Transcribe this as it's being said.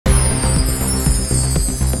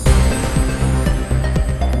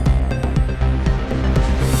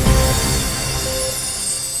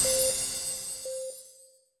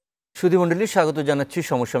সুধীমণ্ডলী স্বাগত জানাচ্ছি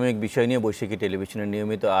সমসাময়িক বিষয় নিয়ে বৈশাখী টেলিভিশনের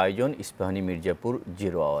নিয়মিত আয়োজন ইস্পাহানি মির্জাপুর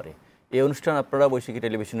 0 আওয়ারে। এই অনুষ্ঠান আপনারা বৈশাখী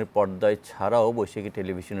টেলিভিশনের পর্দায় ছাড়াও বৈশাখী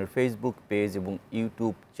টেলিভিশনের ফেসবুক পেজ এবং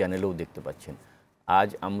ইউটিউব চ্যানেলেও দেখতে পাচ্ছেন। আজ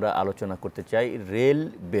আমরা আলোচনা করতে চাই রেল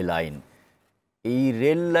বেলাইন। এই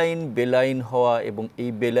রেল লাইন বেলাইন হওয়া এবং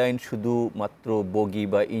এই বেলাইন শুধুমাত্র বগি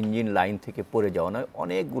বা ইঞ্জিন লাইন থেকে পড়ে যাওয়া নয়,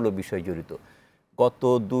 অনেকগুলো বিষয় জড়িত। গত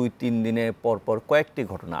 2-3 দিনে পরপর কয়েকটি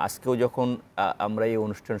ঘটনা, আজকেও যখন আমরা এই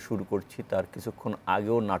অনুষ্ঠান শুরু করছি তার কিছুক্ষণ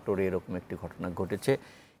আগেও নাটোরে এরকম একটি ঘটনা ঘটেছে।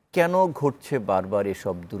 কেন ঘটছে বারবার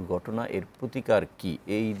এসব দুর্ঘটনা, এর প্রতিকার কি?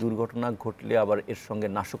 এই দুর্ঘটনা ঘটলে আবার এর সঙ্গে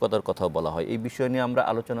নাশকতার কথাও বলা হয়। এই বিষয় নিয়ে আমরা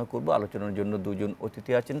আলোচনা করব। আলোচনার জন্য দুজন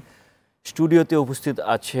অতিথি আছেন। স্টুডিওতে উপস্থিত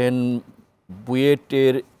আছেন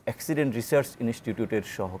বুয়েটের অ্যাক্সিডেন্ট রিসার্চ ইনস্টিটিউটের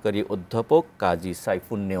সহকারী অধ্যাপক কাজী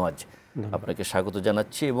সাইফুল নেওয়াজ, আপনাকে স্বাগত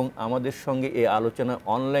জানাচ্ছি। এবং আমাদের সঙ্গে এই আলোচনা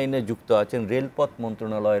অনলাইনে যুক্ত আছেন রেলপথ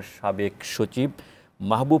মন্ত্রণালয়ের সাবেক সচিব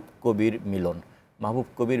মাহবুব কবির মিলন। মাহবুব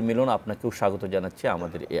কবির মিলন, আপনাকেও স্বাগত জানাচ্ছি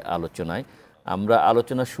আমাদের এই আলোচনায়। আমরা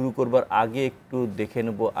আলোচনা শুরু করবার আগে একটু দেখে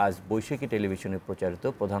নেব আজ বৈশাখী টেলিভিশনে প্রচারিত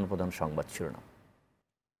প্রধান প্রধান সংবাদ শিরোনাম।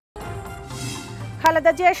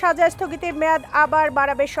 খালেদা জিয়ার সাজা স্থগিতের মেয়াদ আবার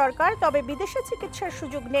বাড়াবে সরকার, তবে বিদেশে চিকিৎসার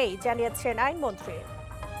সুযোগ নেই জানিয়েছেন আইনমন্ত্রী।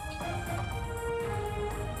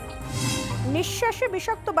 নিঃশ্বাসে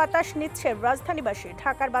বিষাক্ত বাতাস নিচ্ছে রাজধানীবাসী।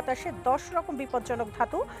 ঢাকার বাতাসে 10 রকম বিপজ্জনক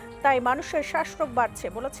ধাতু, তাই মানুষের শ্বাসরোগ বাড়ছে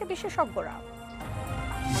বলেছে বিশেষজ্ঞরা।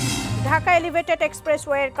 ঢাকা এলিভেটেড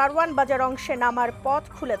এক্সপ্রেসওয়ের কারওয়ান বাজার অংশে নামার পথ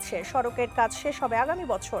খুলেছে। সড়কের কাজ শেষ হবে আগামী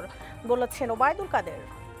বছর বলেছেন ওবায়দুল কাদের।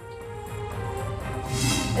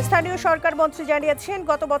 স্থানীয় সরকার মন্ত্রী জানিয়েছেন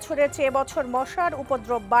গত বছরের চেয়ে এবছর মশার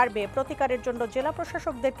উপদ্রব বাড়বে। প্রতিকারের জন্য জেলা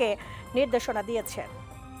প্রশাসকদেরকে নির্দেশনা দিয়েছেন।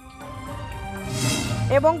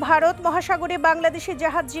 এবং ভারত মহাসাগরে বাংলাদেশি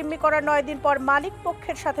জাহাজ জিম্মি করার 9 দিন পর মালিক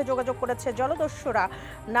পক্ষের সাথে যোগাযোগ করেছে জলদস্যুরা।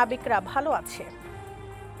 নাবিকরা ভালো আছে।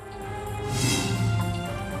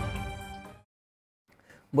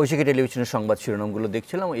 বৈশাখী টেলিভিশনের সংবাদ শিরোনামগুলো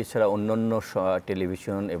দেখছিলাম। এছাড়া অন্যান্য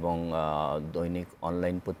টেলিভিশন এবং দৈনিক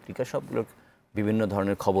অনলাইন পত্রিকা সবগুলোর বিভিন্ন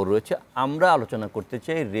ধরনের খবর রয়েছে। আমরা আলোচনা করতে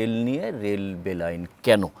চাই রেল নিয়ে, রেল বেলাইন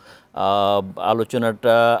কেন।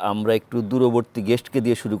 আলোচনাটা আমরা একটু দূরবর্তী গেস্টকে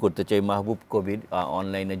দিয়ে শুরু করতে চাই। মাহবুব কবির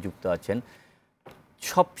অনলাইনে যুক্ত আছেন।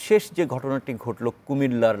 সবশেষ যে ঘটনাটি ঘটল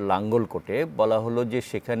কুমিল্লার লাঙ্গলকোটে, বলা হলো যে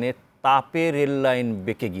সেখানে তাপে রেল লাইন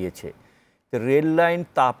বেঁকে গিয়েছে। রেল লাইন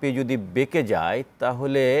তাপে যদি বেঁকে যায়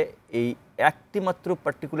তাহলে এই একটি মাত্র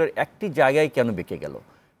পার্টিকুলার একটি জায়গায় কেন বেঁকে গেল,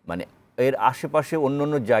 মানে এর আশেপাশে অন্য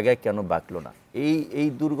অন্য জায়গায় কেন বাঁকলো না? এই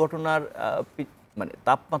দুর্ঘটনার মানে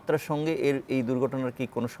তাপমাত্রার সঙ্গে এই দুর্ঘটনার কি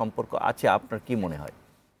কোনো সম্পর্ক আছে? আপনার কি মনে হয়?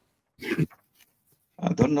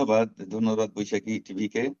 ধন্যবাদ বৈশাখী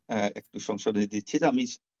টিভিকে। একটু সংশোধনী দিচ্ছি যে আমি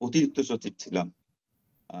অতিরিক্ত সচিব ছিলাম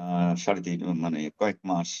 3.5 মানে কয়েক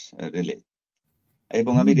মাস রেলে,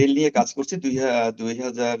 এবং আমি রেল নিয়ে কাজ করছি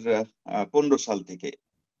 2015 সাল থেকে।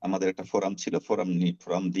 আমাদের একটা ফোরাম ছিল,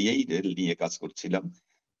 ফোরাম দিয়েই রেল নিয়ে কাজ করছিলাম,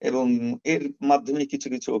 এবং এর মাধ্যমে কিছু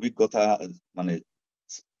কিছু অভিজ্ঞতা মানে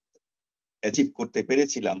অ্যাচিভ করতে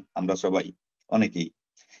পেরেছিলাম আমরা সবাই, অনেকেই।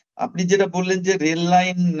 আপনি যেটা বললেন যে রেল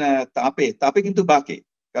লাইন তাপে কিন্তু বাঁকে,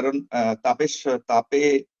 কারণ তাপে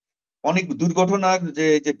অনেক দুর্ঘটনার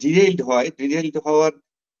যে ডিরেইলড হওয়ার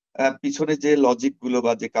পিছনে যে লজিক গুলো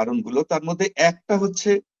বা যে কারণগুলো, তার মধ্যে একটা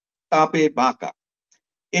হচ্ছে তাপে বাঁকা।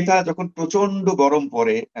 এটা যখন প্রচন্ড গরম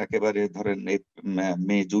পড়ে, একেবারে ধরেন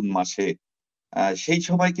মে জুন মাসে, সেই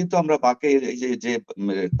সময় কিন্তু আমরা বাঁকের এই যে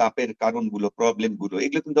তাপের কারণগুলো, প্রবলেম গুলো,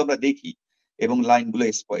 এগুলো কিন্তু আমরা দেখি, এবং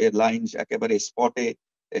লাইন একেবারে স্পটে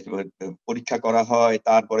পরীক্ষা করা হয়।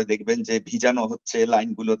 তারপরে দেখবেন যে ভিজানো হচ্ছে,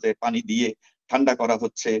 লাইনগুলোতে পানি দিয়ে ঠান্ডা করা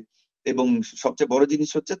হচ্ছে, এবং সবচেয়ে বড় জিনিস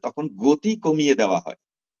হচ্ছে তখন গতি কমিয়ে দেওয়া হয়।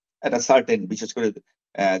 একটা সার্টেন, বিশেষ করে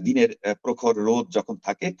দিনের প্রখর রোদ যখন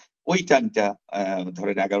থাকে, ওই টাইমটা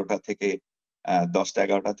ধরেন 11টা থেকে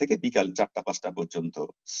 10টা-11টা থেকে বিকাল 4টা-5টা পর্যন্ত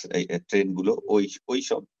ট্রেনগুলো ওই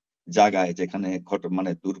সব জায়গায় যেখানে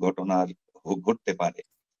মানে দুর্ঘটনার ঘটতে পারে,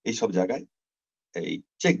 এইসব জায়গায় এই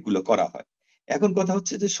চেক গুলো করা হয়। এখন কথা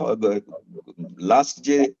হচ্ছে যে লাস্ট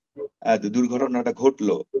যে দুর্ঘটনাটা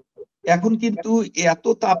ঘটলো, এখন কিন্তু এত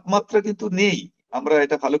তাপমাত্রা কিন্তু নেই, আমরা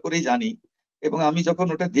এটা ভালো করেই জানি। এবং আমি যখন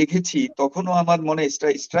ওটা দেখেছি তখনও আমার মনে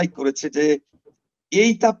স্ট্রাইক করেছে যে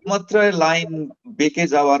এই তাপমাত্রায় লাইন বেঁকে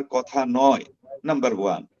যাওয়ার কথা নয়, নাম্বার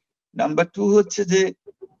 1। নাম্বার 2 হচ্ছে যে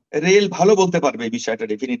রেল ভালো বলতে পারবে এই বিষয়টা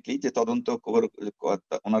ডেফিনেটলি, যে তদন্ত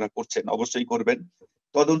ওনারা করছেন, অবশ্যই করবেন।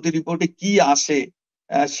 তদন্ত রিপোর্টে কি আসে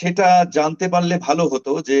সেটা জানতে পারলে ভালো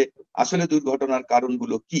হতো, যে আসলে দুর্ঘটনার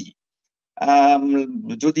কারণগুলো কি।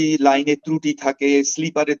 যদি লাইনে ত্রুটি থাকে,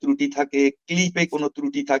 স্লিপারে ত্রুটি থাকে, ক্লিপে কোনো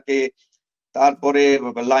ত্রুটি থাকে, তারপরে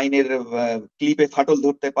লাইনের ক্লিপে ফাটল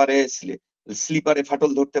ধরতে পারে, স্লিপারে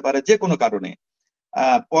ফাটল ধরতে পারে, যে কোনো কারণে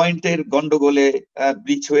পয়েন্টের গন্ডগোলে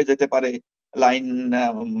ব্রিচ হয়ে যেতে পারে, লাইন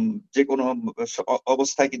যে কোনো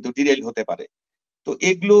অবস্থায় কিন্তু ডিরেল হতে পারে। তো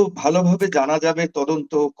এগুলো ভালোভাবে জানা যাবে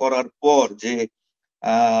তদন্ত করার পর। যে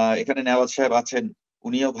এখানে নেওয়াজ সাহেব আছেন,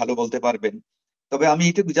 উনিও ভালো বলতে পারবেন। তবে আমি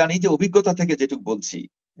এটুকু জানি, যে অভিজ্ঞতা থেকে যেটুকু বলছি,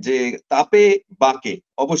 যে তাপে বাঁকে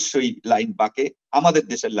অবশ্যই লাইন বাঁকে আমাদের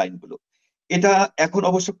দেশের লাইনগুলো। এটা এখন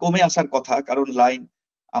অবশ্য কমে আসার কথা, কারণ লাইন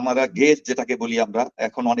আমরা গেজ যেটাকে বলি আমরা,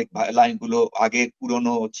 এখন অনেক লাইনগুলো আগের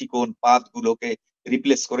পুরনো চিকন পাত গুলোকে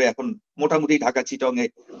রিপ্লেস করে এখন মোটামুটি ঢাকা চিটং এ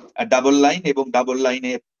ডাবল লাইন, এবং ডাবল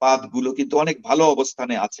লাইনে পাত গুলো কিন্তু অনেক ভালো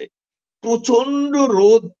অবস্থানে আছে। প্রচন্ড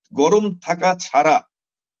রোদ গরম থাকা ছাড়া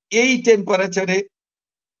এই টেম্পারেচারে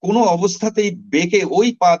কোনো অবস্থাতেই বেঁকে ওই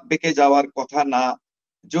পাত বেঁকে যাওয়ার কথা না।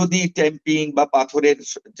 যদি টেম্পিং বা পাথরের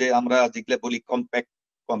যে আমরা যেগুলো বলি কম্প্যাক্ট,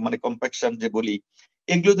 মানে কম্প্যাকশন যে বলি,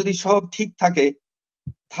 এগুলো যদি সব ঠিক থাকে,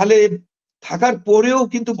 তাহলে থাকার পরেও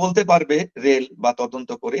কিন্তু বলতে পারবে রেল বা তদন্ত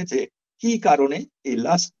করে যে কি কারণে এই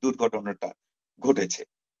লাস্ট দুর্ঘটনাটা ঘটেছে।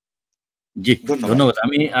 জি, ধন্যবাদ। ধন্যবাদ।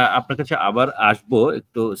 আমি আপনার কাছে আবার আসবো।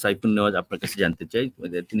 একটু সাইফুল নেওয়াজ আপনার কাছে জানতে চাই।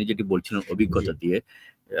 তিনি যেটি বলছিলেন অভিজ্ঞতা দিয়ে,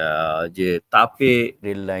 যে তাপে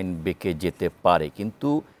রেল লাইন বেঁকে যেতে পারে, কিন্তু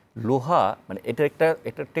লোহা, মানে এটা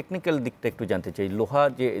একটা টেকনিক্যাল দিকটা একটু জানতে চাই। লোহা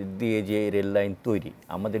দিয়ে যে রেল লাইন তৈরি,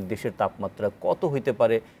 আমাদের দেশের তাপমাত্রা কত হইতে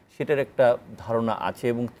পারে সেটার একটা ধারণা আছে,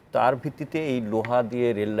 এবং তার ভিত্তিতে এই লোহা দিয়ে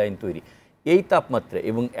রেল লাইন তৈরি, এই তাপমাত্রা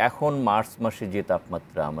এবং এখন মার্চ মাসে যে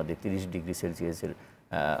তাপমাত্রা আমাদের 30 ডিগ্রি সেলসিয়াসের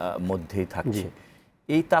মধ্যেই থাকছে,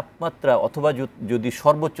 এই তাপমাত্রা, অথবা যদি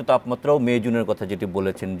সর্বোচ্চ তাপমাত্রাও মে জুনের কথা যেটি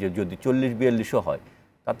বলেছেন, যে যদি 40-42ও হয়,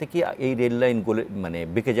 তাতে কি এই রেল লাইন মানে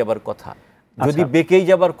বেঁকে যাবার কথা? যদি বেঁকেই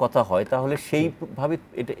যাবার কথা হয়, তাহলে সেইভাবে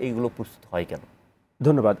এইগুলো প্রস্তুত হয় কেন?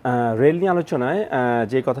 ধন্যবাদ। রেল নিয়ে আলোচনায়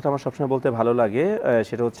যে কথাটা আমার সবসময় বলতে ভালো লাগে,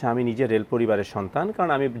 সেটা হচ্ছে আমি নিজে রেল পরিবারের সন্তান।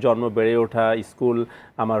 কারণ আমি জন্ম বেড়ে ওঠা স্কুল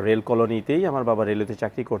আমার রেল কলোনিতেই, আমার বাবা রেলওয়েতে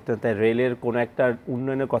চাকরি করতেন। তাই রেলের কোনো একটা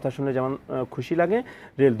উন্নয়নের কথা শুনলে যেমন খুশি লাগে,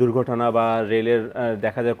 রেল দুর্ঘটনা বা রেলের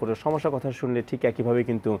দেখা যায় কোনো সমস্যার কথা শুনলে ঠিক একইভাবে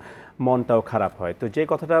কিন্তু মনটাও খারাপ হয়। তো যে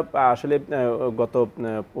কথাটা আসলে গত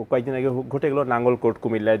কয়েকদিন আগে ঘটে গেল নাঙ্গলকোট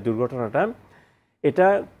কুমিল্লায় দুর্ঘটনাটা, এটা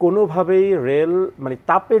কোনোভাবেই রেল মানে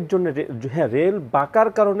তাপের জন্য, হ্যাঁ রেল বাঁকার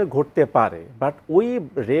কারণে ঘটতে পারে, বাট ওই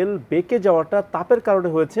রেল বেঁকে যাওয়াটা তাপের কারণে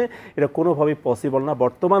হয়েছে, এটা কোনোভাবেই পসিবল না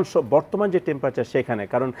বর্তমান যে টেম্পারেচার সেখানে।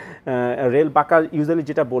 কারণ রেল বাঁকা ইউজুয়ালি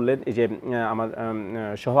যেটা বললেন এই যে আমার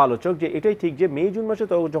সহ আলোচক, যে এটাই ঠিক যে মে জুন মাসে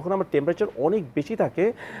যখন আমার টেম্পারেচার অনেক বেশি থাকে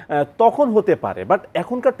তখন হতে পারে, বাট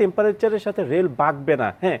এখনকার টেম্পারেচারের সাথে রেল বাঁকবে না।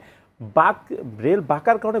 হ্যাঁ, রেল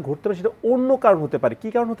বাঁকার কারণে ঘটতে পারে, সেটা অন্য কারণ হতে পারে। কি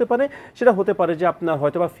কারণ হতে পারে? সেটা হতে পারে যে আপনার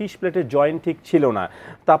হয়তো বা ফিশ প্লেটের জয়েন্ট ঠিক ছিল না,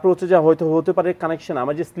 তারপর হচ্ছে যে হয়তো হতে পারে কানেকশন,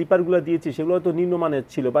 আমার যে স্লিপারগুলো দিয়েছি সেগুলো হয়তো নিম্নমানের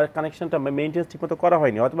ছিল, বা কানেকশনটা মেইনটেন্স ঠিকমতো করা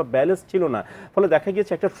হয়নি, হয়তো বা ব্যালেন্স ছিল না। ফলে দেখা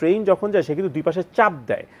গিয়েছে একটা ট্রেন যখন যায় সে কিন্তু দুই পাশে চাপ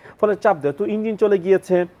দেয়, ফলে চাপ দেয় তো ইঞ্জিন চলে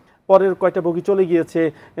গিয়েছে, পরের কয়টা বগি চলে গিয়েছে।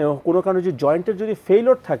 কোনো কারণে যদি জয়েন্টের যদি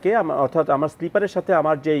ফেইলর থাকে, অর্থাৎ আমার স্লিপারের সাথে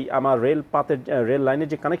আমার রেল লাইনের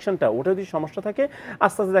যে কানেকশনটা, ওটা যদি সমস্যা থাকে,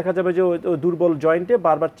 আস্তে আস্তে দেখা যাবে যে দুর্বল জয়েন্টে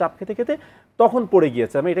বারবার চাপ খেতে খেতে তখন পড়ে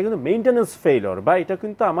গিয়েছে। এটা কিন্তু মেইনটেন্যান্স ফেইলর, বা এটা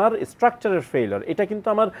কিন্তু আমার স্ট্রাকচারের ফেইলর, এটা কিন্তু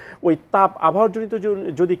আমার ওই তাপ আবহাওয়াজনিত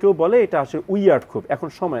যদি কেউ বলে, এটা আসলে উইয়ার্ড খুব এখন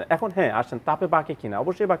সময়। এখন হ্যাঁ আসেন, তাপে বাঁকে কিনা?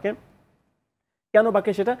 অবশ্যই বাঁকে। কেন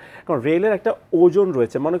বাঁকে সেটা? কারণ রেলের একটা ওজন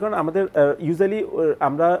রয়েছে। মনে করেন আমাদের ইউজুয়ালি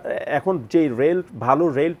আমরা এখন যে ভালো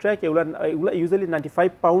রেল ট্র্যাক, এগুলো ইউজুয়ালি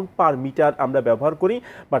 95 পাউন্ড পার মিটার আমরা ব্যবহার করি,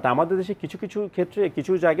 বাট আমাদের দেশে কিছু কিছু ক্ষেত্রে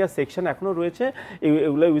কিছু জায়গায় সেকশন এখনও রয়েছে,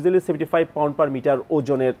 এগুলো ইউজুয়ালি 75 পাউন্ড পার মিটার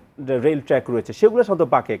ওজনের রেল ট্র্যাক রয়েছে, সেগুলো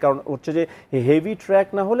সাধারণত বাঁকে। কারণ হচ্ছে যে হেভি ট্র্যাক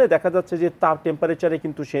না হলে দেখা যাচ্ছে যে তার টেম্পারেচারে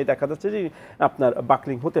কিন্তু সে দেখা যাচ্ছে যে আপনার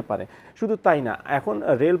বাকলিং হতে পারে। শুধু তাই না, এখন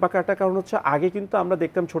রেল বাঁকাটা কারণ হচ্ছে আগে কিন্তু আমরা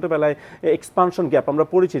দেখতাম ছোটোবেলায় এক্সপানশন গ্যাপ আমরা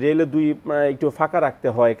পড়েছি, রেলে একটু ফাঁকা রাখতে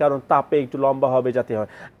হয় কারণ তাপে একটু লম্বা হবে যাতে হয়।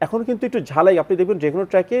 এখন কিন্তু একটু ঝালাই, আপনি দেখবেন যে কোনো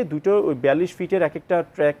ট্র্যাকে 42 ফিটের এক একটা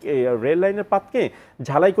ট্র্যাক রেল লাইনের পাতকে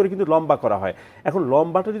ঝালাই করে কিন্তু লম্বা করা হয়। এখন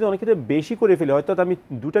লম্বাটা যদি অনেক ক্ষেত্রে বেশি করে ফেলি, হয়তো আমি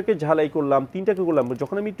 2টাকে ঝালাই করলাম, 3টাকে করলাম,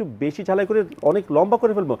 যখন আমি একটু বেশি ঝালাই করে অনেক লম্বা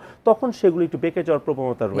করে ফেলবো, তখন সেগুলো একটু বেঁকে যাওয়ার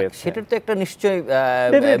প্রবণতা রয়েছে। সেটার তো একটা নিশ্চয়ই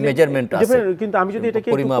মেজারমেন্ট আছে, কিন্তু আমি যদি এটাকে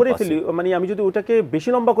একটু করে ফেলি, মানে আমি যদি ওটাকে বেশি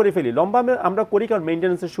লম্বা করে ফেলি, লম্বা আমরা করি কারণ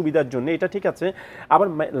মেইনটেন্যান্সের সুবিধার জন্য, এটা ঠিক আছে। আবার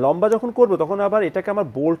লম্বা যখন করবো তখন আবার এটাকে আমার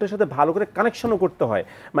বোল্টের সাথে ভালো করে কানেকশনও করতে হয়,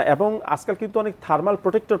 এবং আজকাল কিন্তু অনেক থার্মাল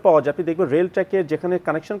প্রোটেক্টর পাওয়া যায়। আপনি দেখবেন রেল ট্র্যাকে যেখানে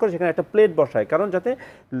কানেকশন করে সেখানে একটা প্লেট বসায়, কারণ যাতে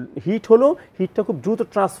হিট হলেও হিটটা খুব দ্রুত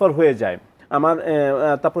ট্রান্সফার হয়ে যায়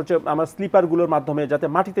তারপর হচ্ছে আমার স্লিপারগুলোর মাধ্যমে যাতে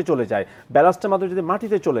মাটিতে চলে যায়, ব্যালাস্টের মাধ্যমে যদি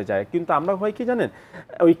মাটিতে চলে যায়। কিন্তু আমরা হয় কি জানেন,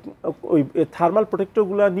 ওই থার্মাল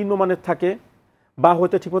প্রোটেক্টরগুলো নিম্নমানের থাকে, বা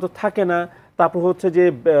হয়তো ঠিকমতো থাকে না, তারপর হচ্ছে যে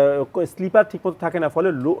স্লিপার ঠিকমতো থাকে না, ফলে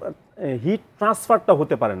হিট ট্রান্সফারটা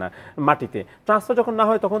হতে পারে না মাটিতে। ট্রান্সফার যখন না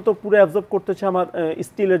হয় তখন তো পুরো অ্যাবজর্ব করতেছে আমার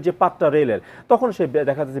স্টিলের যে পাতটা রেলের, তখন সে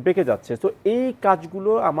দেখা যাচ্ছে বেঁকে যাচ্ছে। তো এই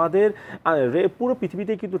কাজগুলো আমাদের পুরো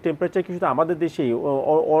পৃথিবীতেই কিন্তু টেম্পারেচার কি শুধু আমাদের দেশেই,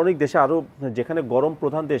 অনেক দেশে আরও যেখানে গরম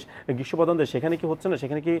প্রধান দেশ, গ্রীষ্মপ্রধান দেশ, সেখানে কি হচ্ছে না,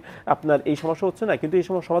 সেখানে কি আপনার এই সমস্যা হচ্ছে না? কিন্তু এই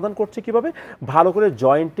সমস্যা সমাধান করছে কিভাবে? ভালো করে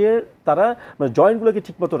জয়েন্টের তারা জয়েন্টগুলোকে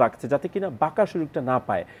ঠিকমতো রাখছে যাতে কিনা বাঁকা সুযোগটা না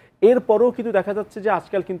পায়। এরপরেও কিন্তু দেখা যাচ্ছে যে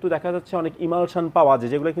আজকাল কিন্তু দেখা যাচ্ছে অনেক ইমালশন পাওয়া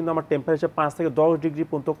যায় যেগুলো কিন্তু আমার টেম্পারেচার 5 থেকে 10 ডিগ্রি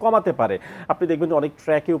পর্যন্ত কমাতে পারে। আপনি দেখবেন যে অনেক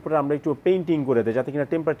ট্র্যাকের উপরে আমরা একটু পেইন্টিং করে দেয় যাতে কিনা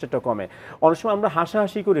টেম্পারেচারটা কমে। অনেক সময় আমরা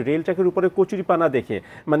হাসাহাসি করি রেল ট্র্যাকের উপরে কচুরিপানা দেখে,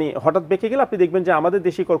 মানে হঠাৎ বেঁকে গেলে আপনি দেখবেন যে আমাদের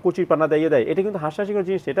দেশে কচুরিপানা দিয়ে দেয়, এটা কিন্তু হাসাহাসি করে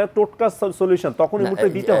জিনিস, এটা টোটকা সলিউশন তখন এই মুহূর্তে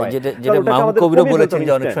দিতে হয়।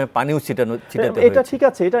 এটা ঠিক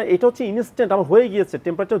আছে, এটা হচ্ছে ইনস্ট্যান্ট, আমার হয়ে গিয়েছে,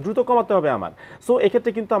 টেম্পারেচার দ্রুত কমাতে হবে আমার। সো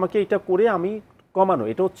এক্ষেত্রে কিন্তু আমাকে এটা করে আমি কমানো,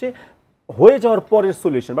 এটা হচ্ছে হয়ে যাওয়ার পরের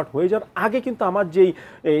সলিউশন। বাট হয়ে যাওয়ার আগে কিন্তু আমার যেই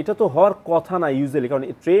এটা তো হওয়ার কথা না ইউজুয়ালি, কারণ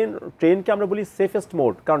ট্রেনকে আমরা বলি সেফেস্ট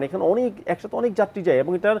মোড, কারণ এখানে অনেক একসাথে অনেক যাত্রী যায়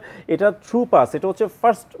এবং এটা থ্রু পাস, এটা হচ্ছে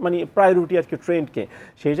ফার্স্ট মানে প্রায়োরিটি আর কি ট্রেনকে।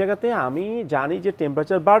 সেই জায়গাতে আমি জানি যে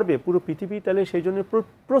টেম্পারেচার বাড়বে পুরো পৃথিবী, তাহলে সেই জন্য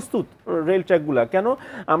প্রস্তুত রেল ট্র্যাকগুলো। কেন?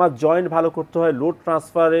 আমার জয়েন্ট ভালো করতে হয়, লোড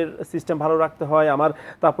ট্রান্সফারের সিস্টেম ভালো রাখতে হয় আমার,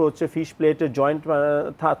 তারপর হচ্ছে ফিশ প্লেটের জয়েন্ট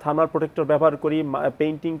থার্মাল প্রোটেক্টর ব্যবহার করি,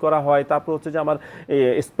 পেইন্টিং করা হয়, তারপর হচ্ছে যে আমার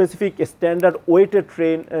স্পেসিফিক স্ট্যান্ডার্ড ওয়েটের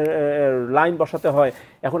ট্রেন লাইন বসাতে হয়।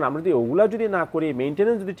 এখন আমরা যদি ওগুলা যদি না করি,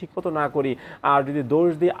 মেনটেন্যান্স যদি ঠিকমতো না করি, আর যদি দোষ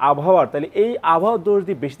দিই আবহাওয়ার, তাহলে এই আবহাওয়ার দোষ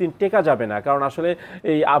দিয়ে বেশি দিন টেকা যাবে না। কারণ আসলে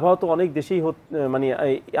এই আবহাওয়া তো অনেক দেশেই মানে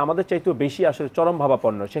আমাদের চাইতেও বেশি আসলে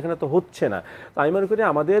চরমভাবাপন্ন, সেখানে তো হচ্ছে না। তো আমি মনে করি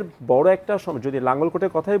আমাদের বড় একটা যদি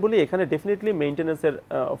লাঙ্গলকোটের কথাই বলি, এখানে ডেফিনেটলি মেনটেন্যান্সের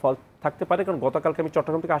ফল থাকতে পারে। কারণ গতকালকে আমি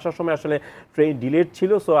চট্টগ্রাম থেকে আসার সময় আসলে ট্রেন ডিলেড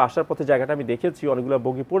ছিল, সো আসার পথে জায়গাটা আমি দেখেছি, অনেকগুলো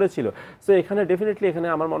বগি পড়েছিল। সো এখানে ডেফিনেটলি এখানে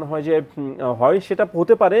আমার মনে হয় যে হয় সেটা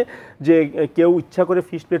হতে পারে যে কেউ ইচ্ছা করে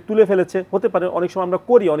ফিশ প্লেট তুলে ফেলেছে, হতে পারে। অনেক সময় আমরা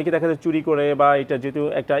করি, অনেকে দেখা যায় চুরি করে, বা এটা যেহেতু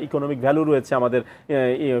একটা ইকোনমিক ভ্যালু রয়েছে আমাদের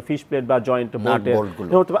ফিশ প্লেট বা জয়েন্ট বোল্টের,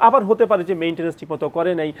 আবার হতে পারে যে মেইনটেনেন্স ঠিকমতো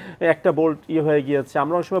করে নাই, একটা বোল্ট হয়ে গিয়েছে।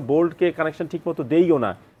 আমরা অনেক সময় বোল্টকে কানেকশন ঠিকমতো দেইও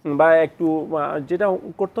না, বা একটু যেটা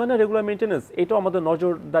করতে হয় না রেগুলার মেইনটেনেন্স, এটাও আমাদের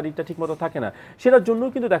নজরদারিটা ঠিকমতো থাকে না, সেটার জন্য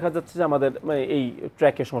কিন্তু দেখা যাচ্ছে যে আমাদের এই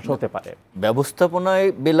ট্র্যাকের সমস্যা হতে পারে। ব্যবস্থাপনায়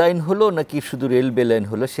বেলাইন হলো নাকি শুধু রেল বেলাইন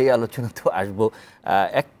হলো, সেই আলোচনা তো আসবো।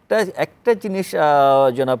 একটা জিনিস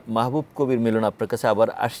জনাব মাহবুব কবির মিলন, আপনার কাছে আবার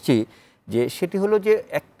আসছি, যে সেটি হলো যে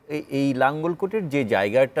এই লাঙ্গলকোটের যে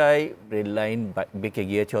জায়গাটায় রেল লাইন বেঁকে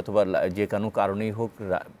গিয়েছে অথবা যে কোনো কারণেই হোক,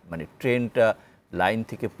 মানে ট্রেনটা লাইন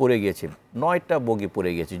থেকে পড়ে গিয়েছে, 9টা বগি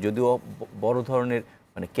পড়ে গেছে, যদিও বড় ধরনের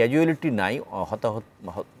মানে ক্যাজুয়ালিটি নাই,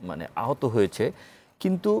 মানে আহত হয়েছে,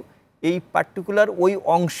 কিন্তু এই পার্টিকুলার ওই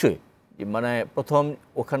অংশে মানে প্রথম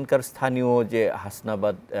ওখানকার স্থানীয় যে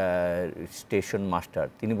হাসনাবাদ স্টেশন মাস্টার,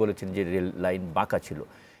 তিনি বলেছেন যে রেল লাইন বাঁকা ছিল।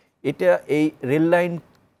 এটা এই রেল লাইন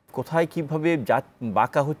কোথায় কিভাবে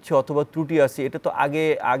বাঁকা হচ্ছে অথবা ত্রুটি আছে, এটা তো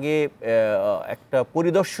আগে একটা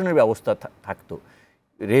পরিদর্শনের ব্যবস্থা থাকতো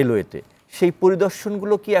রেলওয়েতে, সেই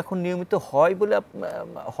পরিদর্শনগুলো কি এখন নিয়মিত হয় বলে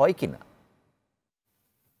হয় কিনা?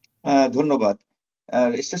 ধন্যবাদ।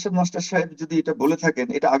 স্টেশন মাস্টার সাহেব যদি এটা বলে থাকেন,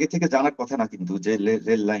 এটা আগে থেকে জানার কথা না, কিন্তু যে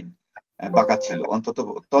রেল লাইন বাঁকা ছিল, অন্তত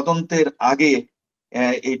তদন্তের আগে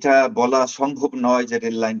এটা বলা সম্ভব নয় যে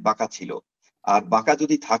রেল লাইন বাঁকা ছিল। আর বাঁকা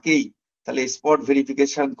যদি থাকেই তাহলে স্পট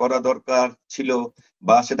ভেরিফিকেশন করা দরকার ছিল,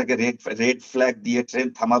 বা সেটাকে রেড ফ্ল্যাগ দিয়ে ট্রেন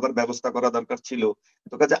থামাবার ব্যবস্থা করা দরকার ছিল।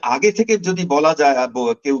 তো কাজে আগে থেকে যদি বলা যায়,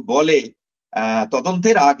 কেউ বলে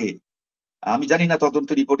তদন্তের আগে, আমি জানি না তদন্ত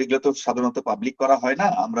রিপোর্ট এগুলো তো সাধারণত পাবলিক করা হয় না,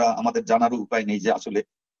 আমরা আমাদের জানারও উপায় নেই যে আসলে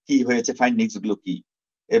কি হয়েছে, ফাইন্ডিংস গুলো কি,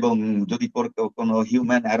 এবং যদি কোনো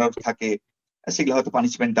হিউম্যান এরর থাকে সেগুলো হয়তো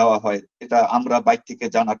পানিশমেন্ট দেওয়া হয়, এটা আমরা বাইরে থেকে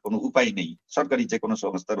জানার কোনো উপায় নেই, সরকারি যে কোনো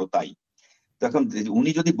সংস্থারও তাই। তো এখন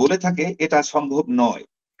উনি যদি বলে থাকে এটা সম্ভব নয়।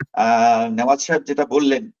 নেওয়াজ সাহেব যেটা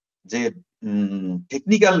বললেন যে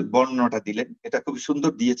টেকনিক্যাল বর্ণনাটা দিলেন, এটা খুব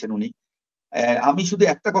সুন্দর দিয়েছেন উনি। আমি শুধু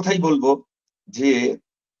একটা কথাই বলবো যে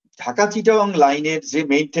ঢাকা চিটাগং লাইনের যে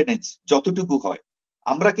মেইনটেনেন্স যতটুকু হয়,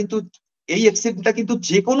 আমরা কিন্তু এই অ্যাক্সিডেন্টটা কিন্তু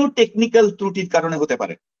যে কোনো টেকনিক্যাল ত্রুটির কারণে হতে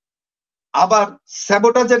পারে, আবার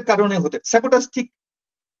স্যাবোটাজের কারণে স্যাবোটাজ ঠিক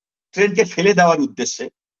ট্রেনকে ফেলে দেওয়ার উদ্দেশ্যে,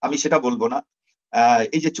 আমি সেটা বলবো না।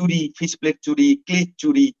 এই যে চুরি, ফিশ প্লেট চুরি, ক্লিপ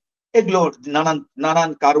চুরি, এগুলো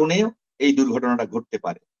নানান কারণে এই দুর্ঘটনাটা ঘটতে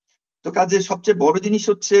পারে। তো কাজে সবচেয়ে বড় জিনিস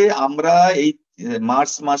হচ্ছে আমরা এই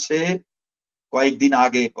মার্চ মাসে কয়েকদিন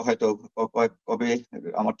আগে, হয়তো কবে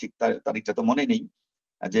আমার ঠিক তারিখটা তো মনে নেই,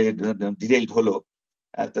 যে ডিরেল্ড হলো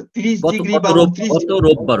 30 ডিগ্রি বা 29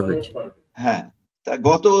 রোববার হয়েছে। হ্যাঁ, তা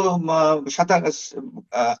গত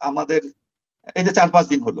আমাদের এই যে 4-5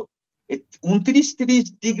 দিন হলো, 29-30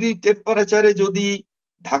 ডিগ্রি টেম্পারেচারে যদি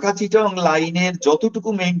ঢাকা চিটাং লাইনের যতটুকু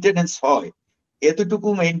মেইনটেনেন্স হয়, এতটুকু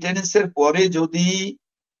মেইনটেনেন্সের পরে যদি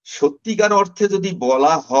সত্যিকার অর্থে যদি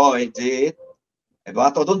বলা হয় যে, বা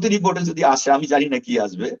তদন্ত রিপোর্টে যদি আসে, আমি জানি না কি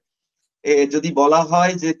আসবে, যদি বলা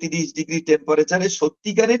হয় যে 30 ডিগ্রি টেম্পারেচারে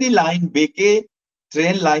সত্যিকারেরই লাইন বেঁকে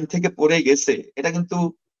ট্রেন লাইন থেকে পড়ে গেছে, এটা কিন্তু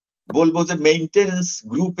বলবো যে মেইনটেনেন্স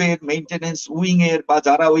গ্রুপের, মেইনটেনেন্স উইং এর, বা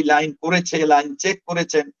যারা ওই লাইন করেছে, লাইন চেক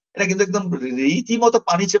করেছেন, এটা কিন্তু একদম রীতিমতো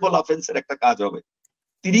পানিশেবল অফেন্সের একটা কাজ হবে।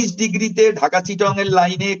 30 ডিগ্রিতে ঢাকা চিটং এর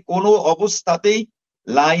লাইনে কোনো অবস্থাতেই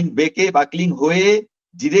লাইন বেঁকে বাকলিং হয়ে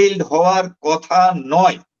ডিরেইলড হওয়ার কথা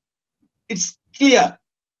নয়, ইটস ক্লিয়ার।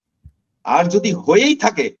 আর যদি হয়েই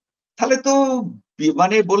থাকে তাহলে তো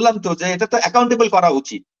মানে বললাম তো যে এটা তো অ্যাকাউন্টেবল করা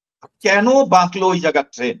উচিত। কেন বাঁকলো ওই জায়গার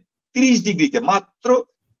ট্রেন 30 ডিগ্রিতে, মাত্র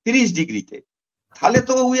 30 ডিগ্রিতে? তাহলে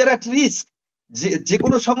তো উই আর অ্যাট রিস্ক, যে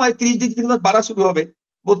কোনো সময় 30 ডিগ্রি থেকে বাড়া শুরু হবে,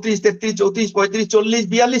 32, 33, 34, 35, 40,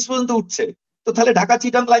 42 পর্যন্ত উঠছে। তো তাহলে ঢাকা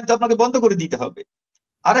চিটাং লাইন তো আপনাকে বন্ধ করে দিতে হবে।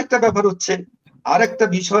 আরেকটা ব্যাপার হচ্ছে, আরেকটা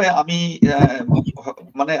বিষয় আমি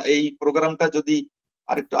মানে এই প্রোগ্রামটা যদি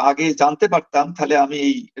আরেকটু আগে জানতে পারতাম তাহলে আমি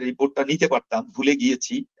এই রিপোর্টটা নিতে পারতাম, ভুলে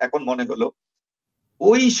গিয়েছি, এখন মনে হলো।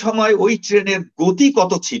 ওই সময় ওই ট্রেনের গতি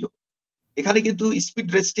কত ছিল? এখানে কিন্তু স্পিড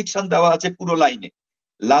রেস্ট্রিকশন দেওয়া আছে পুরো লাইনে।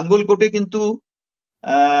 লাঙ্গলকোটে কিন্তু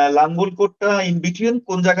লাঙ্গলকোটটা ইন বিটুইন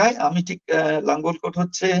কোন জায়গায়, আমি ঠিক লাঙ্গলকোট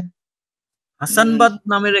হচ্ছে হাসানবাদ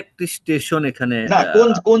নামের একটি স্টেশন এখানে, না,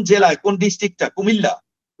 কোন জেলায়, কোন ডিস্ট্রিক্টটা? কুমিল্লা।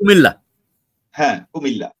 কুমিল্লা, হ্যাঁ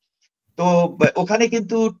কুমিল্লা। তো ওখানে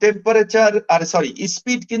কিন্তু টেম্পারেচার আর সরি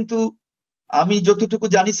স্পিড কিন্তু আমি যতটুকু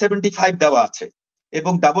জানি 75 দেওয়া আছে,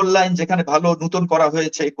 এবং ডাবল লাইন যেখানে ভালো নতুন করা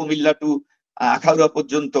হয়েছে কুমিল্লা টু আখাউড়া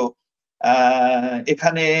পর্যন্ত,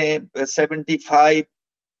 এখানে 75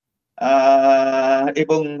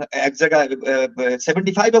 এবং এক জায়গায়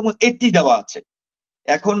 75 এবং 80 দেওয়া আছে।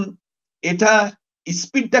 এখন এটা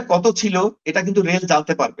স্পিডটা কত ছিল এটা কিন্তু রেল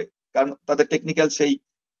জানতে পারবে, কারণ তাদের টেকনিক্যাল সেই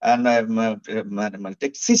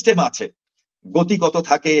সিস্টেম আছে, গতি কত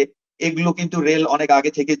থাকে এগুলো কিন্তু রেল অনেক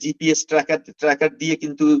আগে থেকে জিপিএস ট্র্যাকার দিয়ে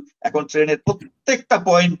কিন্তু এখন ট্রেনের প্রত্যেকটা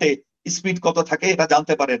পয়েন্টে স্পিড কত থাকে এটা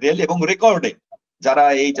জানতে পারে রেল, এবং রেকর্ডে যারা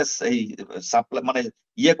এইটা এই সাপ্লাই মানে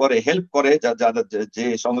ইয়ে করে, হেল্প করে, যে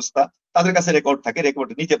সংস্থা, তাদের কাছে রেকর্ড থাকে, রেকর্ড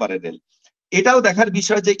নিতে পারে রেল। এটাও দেখার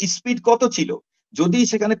বিষয় যে স্পিড কত ছিল। যদি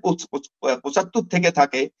সেখানে 75 থেকে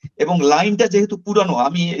থাকে এবং লাইনটা যেহেতু পুরানো,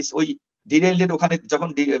 আমি ওই ডিরেলমেন্ট ওখানে যখন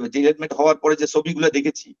ডিরেলমেন্ট হওয়ার পরে যে ছবিগুলো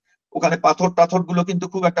দেখেছি, ওখানে পাথর গুলো কিন্তু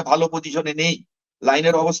খুব একটা ভালো পজিশনে নেই,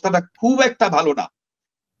 লাইনের অবস্থাটা খুব একটা ভালো না।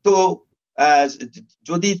 তো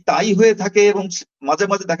যদি তাই হয়ে থাকে, এবং মাঝে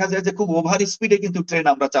মাঝে দেখা যায় যে খুব ওভার স্পিডে কিন্তু ট্রেন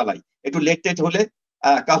আমরা চালাই, একটু লেট হলে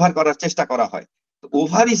কাভার করার চেষ্টা করা হয়,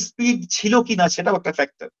 ওভার স্পিড ছিল কিনা সেটাও একটা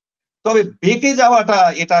ফ্যাক্টর। তবে বেঁকে যাওয়াটা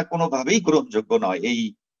এটা কোনোভাবেই গ্রহণযোগ্য নয়, এই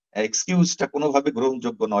এক্সকিউজটা কোনোভাবে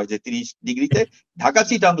গ্রহণযোগ্য নয় যে 30 ডিগ্রিতে ঢাকা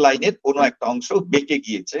চিটাং লাইনের কোনো একটা অংশ বেঁকে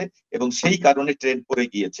গিয়েছে এবং সেই কারণে ট্রেন পড়ে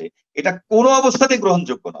গিয়েছে, এটা কোনো অবস্থাতে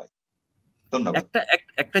গ্রহণযোগ্য নয়। ধন্যবাদ।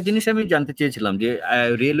 একটা জিনিস আমি জানতে চেয়েছিলাম যে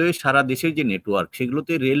রেলওয়ে সারা দেশের যে নেটওয়ার্ক,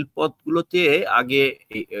 সেগুলোতে রেলপথগুলোতে আগে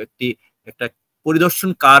একটা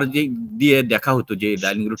পরিদর্শন কার দিয়ে দেখা হতো যে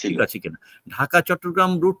লাইনগুলো ঠিক আছে কিনা। ঢাকা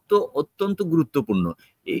চট্টগ্রাম রুট তো অত্যন্ত গুরুত্বপূর্ণ,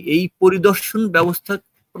 এই পরিদর্শন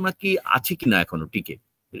ব্যবস্থাপনা কি আছে কিনা এখনো টিকে?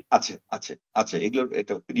 আছে আছে আছে, এগুলো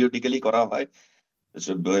এটা পিরিয়ডিক্যালি করা হয়,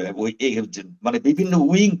 মানে বিভিন্ন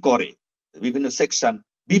উইং করে, বিভিন্ন সেকশন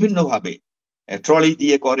বিভিন্ন ভাবে, ট্রলি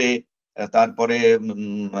দিয়ে করে, তারপরে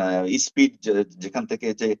স্পিড যেখান থেকে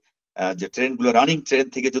যে ট্রেন গুলো, রানিং ট্রেন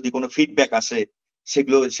থেকে যদি কোনো ফিডব্যাক আসে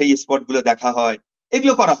সেগুলো সেই স্পট গুলো দেখা হয়,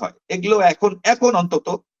 এগুলো করা হয়। এগুলো এখন অন্তত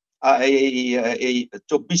এই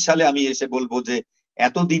 24 সালে আমি এসে বলবো যে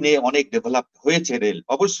এতদিনে অনেক ডেভেলপ হয়েছে রেল,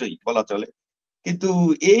 অবশ্যই বলা চলে, কিন্তু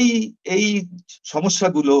এই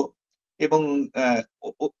সমস্যাগুলো এবং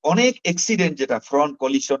অনেক অ্যাক্সিডেন্ট, যেটা ফ্রন্ট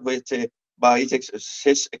কলিশন হয়েছে, বা এই যে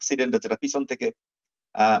শেষ অ্যাক্সিডেন্ট যেটা পিছন থেকে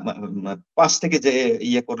পাশ থেকে যে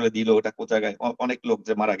ইয়ে করে দিল, ওটা কোন জায়গায় অনেক লোক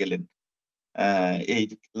যে মারা গেলেন এই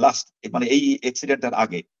লাস্ট, মানে এই অ্যাক্সিডেন্টের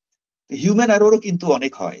আগে, হিউম্যান এররও কিন্তু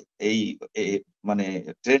অনেক হয়। এই মানে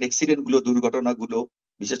ট্রেন অ্যাক্সিডেন্ট গুলো, দুর্ঘটনা গুলো,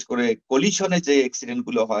 বিশেষ করে কলিশনে যে অ্যাক্সিডেন্ট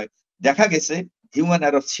গুলো হয়, দেখা গেছে হিউম্যান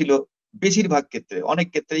এরর ছিল বেশিরভাগ ক্ষেত্রে, অনেক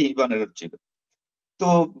ক্ষেত্রে হিউম্যান এরর ছিল। তো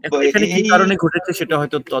এই কারণে ঘটেছে সেটা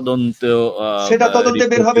হয়তো তদন্তে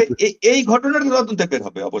বের হবে, এই ঘটনার তদন্তে বের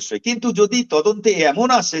হবে অবশ্যই। কিন্তু যদি তদন্তে এমন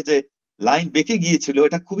আসে যে লাইন বেঁকে গিয়েছিল,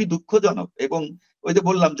 এটা খুবই দুঃখজনক, এবং ওই যে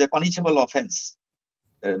বললাম যে পানিশেবল অফেন্স,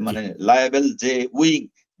 মানে লায়াবেল যে উইং,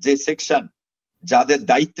 যে সেকশন, যাদের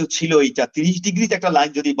দায়িত্ব ছিল এইটা 30 ডিগ্রিতে একটা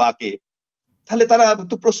লাইন যদি বাঁকে, তাহলে তারা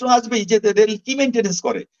তো প্রশ্ন আসবেই যে রেল কি মেনটেনেন্স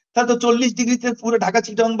করে। তাহলে তো 40 ডিগ্রিতে পুরো ঢাকা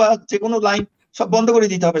চিটাং বা যে কোনো লাইন সব বন্ধ করে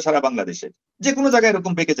দিতে হবে সারা বাংলাদেশে। যে কোনো জায়গায়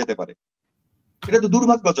এরকম বেঁকে যেতে পারে, এটা তো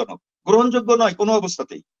দুর্ভাগ্যজনক, গ্রহণযোগ্য নয় কোনো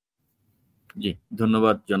অবস্থাতেই। জি,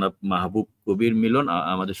 ধন্যবাদ জনাব মাহবুব কবির মিলন,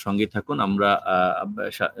 আমাদের সঙ্গে থাকুন। আমরা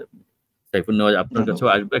সাইফুল নেওয়াজ আপনার কাছেও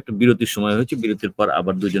আসবো, একটা বিরতির সময় হয়েছে, বিরতির পর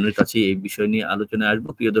আবার দুজনের কাছে এই বিষয় নিয়ে আলোচনায় আসবো।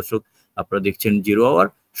 প্রিয় দর্শক, আপনারা দেখছেন 0 আওয়ার,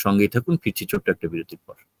 সঙ্গেই থাকুন, ফিরছি ছোট্ট একটা বিরতির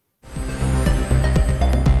পর।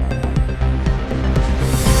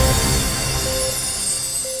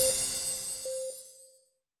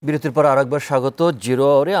 বিরতির পর আরেকবার স্বাগত 0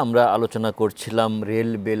 আওয়ারে। আমরা আলোচনা করছিলাম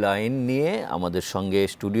রেলওয়ে লাইন নিয়ে। আমাদের সঙ্গে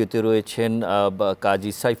স্টুডিওতে রয়েছেন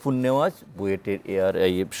কাজী সাইফুল নেওয়াজ, বুয়েটের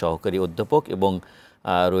এআরআই সহকারী অধ্যাপক, এবং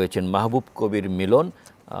রয়েছেন মাহবুব কবির মিলন,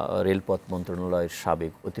 রেলপথ মন্ত্রণালয়ের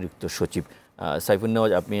সাবেক অতিরিক্ত সচিব। সাইফুল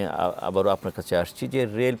নেওয়াজ, আপনি আবারও আপনার কাছে আসছি যে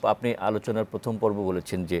রেল, আপনি আলোচনার প্রথম পর্ব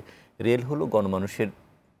বলেছেন যে রেল হলো গণমানুষের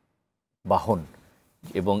বাহন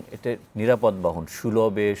এবং এটা নিরাপদ বাহন,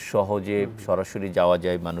 সুলভে সহজে সরাসরি যাওয়া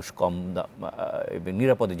যায়, মানুষ কম এবং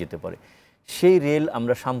নিরাপদে যেতে পারে। সেই রেল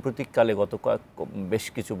আমরা সাম্প্রতিককালে গত বেশ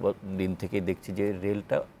কিছু দিন থেকে দেখছি যে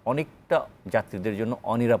রেলটা অনেকটা যাত্রীদের জন্য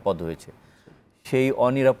অনিরাপদ হয়েছে। সেই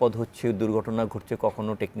অনিরাপদ হচ্ছে, দুর্ঘটনা ঘটছে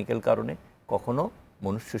কখনো টেকনিক্যাল কারণে, কখনো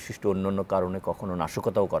মনুষ্যসৃষ্ট অন্যান্য কারণে, কখনো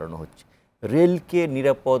নাশকতাও কারণে হচ্ছে। রেলকে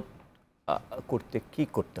নিরাপদ করতে কি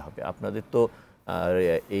করতে হবে? আপনাদের তো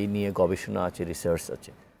এই নিয়ে গবেষণা আছে, রিসার্চ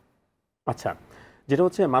আছে। আচ্ছা, যেটা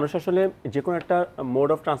হচ্ছে মানুষ আসলে যে কোনো একটা মোড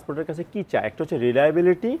অফ ট্রান্সপোর্টের কাছে কি চায়, একটা হচ্ছে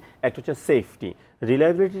রিলায়েবিলিটি, একটা হচ্ছে সেফটি।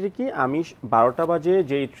 রিলায়েবিলিটি কি, আমি 12টা বাজে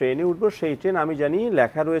যেই ট্রেনে উঠবো সেই ট্রেন আমি জানি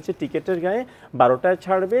লেখা রয়েছে টিকিটের গায়ে 12টায়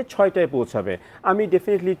ছাড়বে, 6টায় পৌঁছাবে, আমি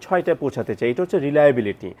ডেফিনেটলি 6টায় পৌঁছাতে চাই, এটা হচ্ছে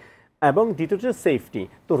রিলায়েবিলিটি। এবং দ্বিতীয় হচ্ছে সেফটি।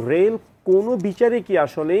 তো রেল কোনো বিচারে কি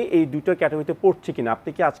আসলে এই দুটো ক্যাটাগরিতে পড়ছে কিনা? আপনি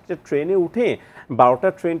কি আজকে ট্রেনে উঠে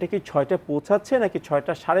 12টার ট্রেনটা কি 6টায় পৌঁছাচ্ছে, নাকি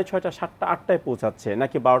 6টা, 6:30, 7টা, 8টায় পৌঁছাচ্ছে,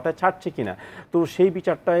 নাকি 12টায় ছাড়ছে কিনা? তো সেই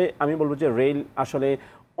বিচারটায় আমি বলবো যে রেল আসলে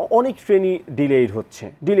অনেক ট্রেনই ডিলেড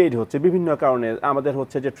হচ্ছে বিভিন্ন কারণে। আমাদের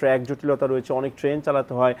হচ্ছে যে ট্র্যাক জটিলতা রয়েছে, অনেক ট্রেন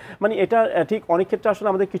চালাতে হয়, মানে এটা ঠিক অনেক ক্ষেত্রে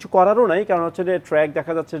আসলে আমাদের কিছু করারও নাই, কারণ হচ্ছে যে ট্র্যাক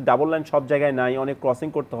দেখা যাচ্ছে ডাবল লাইন সব জায়গায় নাই, অনেক ক্রসিং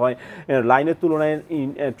করতে হয়, লাইনের তুলনায়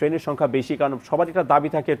ট্রেনের সংখ্যা বেশি, কারণ সবার একটা দাবি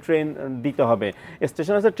থাকে ট্রেন দিতে হবে,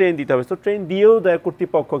 স্টেশন আছে ট্রেন দিতে হবে, তো ট্রেন দিয়েও দেয়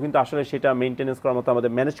কর্তৃপক্ষ, কিন্তু আসলে সেটা মেনটেন্যান্স করার মতো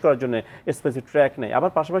আমাদের ম্যানেজ করার জন্য স্পেসিফিক ট্র্যাক নেই,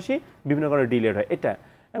 আবার পাশাপাশি বিভিন্ন কারণে ডিলেড হয় এটা।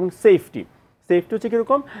 এবং সেফটি হচ্ছে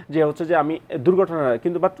কীরকম, যে হচ্ছে যে আমি দুর্ঘটনা,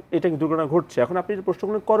 কিন্তু বাট এটা দুর্ঘটনা ঘটছে, এখন আপনি প্রশ্ন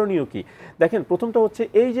করলেন করণীয় কি? দেখেন, প্রথমটা হচ্ছে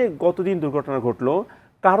এই যে গতদিন দুর্ঘটনা ঘটলো,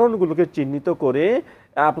 কারণগুলোকে চিহ্নিত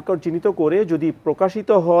করে যদি প্রকাশিত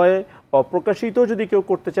হয়, অপ্রকাশিত যদি কেউ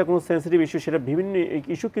করতে চায় কোনো সেন্সিটিভ ইস্যু, সেটা বিভিন্ন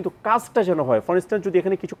ইস্যু, কিন্তু কাজটা যেন হয়। ফর ইনস্ট্যান্স, যদি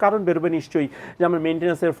এখানে কিছু কারণ বেরোবে নিশ্চয়ই, যে আমার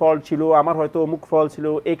মেনটেন্যান্সের ফল্ট ছিল, আমার হয়তো অমুক ফল্ট ছিল,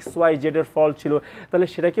 XYZ এর ফল্ট ছিল, তাহলে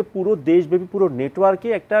সেটাকে পুরো দেশব্যাপী পুরো নেটওয়ার্কে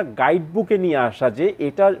একটা গাইড বুকে নিয়ে আসা, যে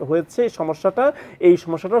এটা হয়েছে সমস্যাটা, এই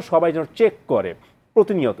সমস্যাটা সবাই যেন চেক করে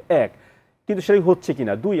প্রতিনিয়ত, এক। কিন্তু সেটাই হচ্ছে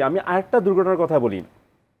কিনা। 2, আমি আরেকটা দুর্ঘটনার কথা বলি।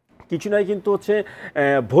 কিছু নাই, কিন্তু হচ্ছে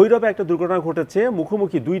ভৈরবে একটা দুর্ঘটনা ঘটেছে,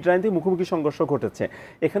 মুখোমুখি দুই ট্রেন থেকে মুখোমুখি সংঘর্ষ ঘটেছে।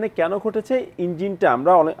 এখানে কেন ঘটেছে? ইঞ্জিনটা,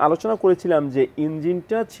 আমরা আলোচনা করেছিলাম যে ইঞ্জিন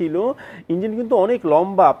কিন্তু অনেক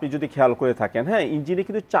লম্বা, আপনি যদি খেয়াল করে থাকেন, হ্যাঁ, ইঞ্জিনে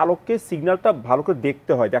কিন্তু চালককে সিগন্যালটা ভালো করে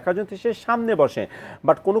দেখতে হয়, দেখার জন্য সে সামনে বসে,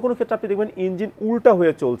 বাট কোনো ক্ষেত্রে আপনি দেখবেন ইঞ্জিন উল্টা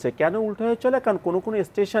হয়ে চলছে। কেন উল্টা হয়ে চলে? কারণ কোনো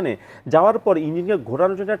স্টেশনে যাওয়ার পর ইঞ্জিনকে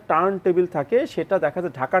ঘোরানোর জন্য টার্ন টেবিল থাকে, সেটা দেখা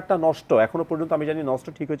যাচ্ছে ঢাকারটা নষ্ট, এখনো পর্যন্ত আমি জানি নষ্ট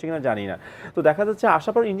ঠিক হয়েছে কিনা জানি না। তো দেখা যাচ্ছে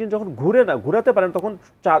আসার পর ইঞ্জিন যখন ঘুরাতে পারেন, তখন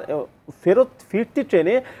ফিরতি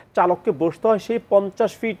ট্রেনে চালককে বসতে হয় সেই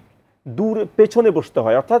 50 ফিট দূর পেছনে বসতে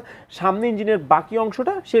হয়, অর্থাৎ সামনে ইঞ্জিনের বাকি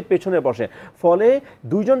অংশটা সে পেছনে বসে, ফলে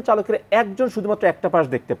দুইজন চালকের একজন শুধুমাত্র একটা পাশ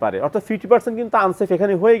দেখতে পারে, অর্থাৎ 50% কিন্তু আনসেফ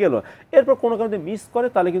এখানে হয়ে গেল। এরপর কোনো কারণে মিস করে,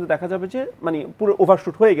 তাহলে কিন্তু দেখা যাবে যে মানে পুরো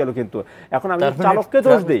ওভারশুট হয়ে গেল। কিন্তু এখন আমি চালককে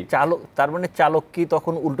দোষ দেই, তার মানে চালক কি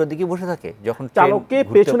তখন উল্টো দিকে বসে থাকে? যখন চালককে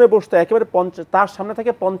পেছনে বসতে একেবারে তার সামনে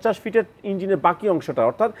থাকে 50 ফিটের ইঞ্জিনের বাকি অংশটা,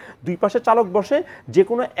 অর্থাৎ দুই পাশে চালক বসে, যে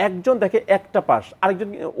কোনো একজন দেখে একটা পাশ, আরেকজন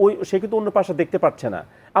সে কিন্তু অন্য পাশে দেখতে পাচ্ছে না,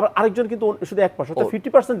 আবার আরেকজন কিন্তু শুধু এক পাশ, অর্থাৎ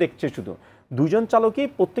 50% দেখছে। শুধু দুইজন চালকই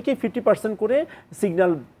প্রত্যেকেই 50% করে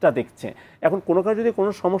সিগন্যালটা দেখছে। এখন কোনো কারণে যদি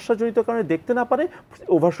কোনো সমস্যা জড়িত কারণে দেখতে না পারে,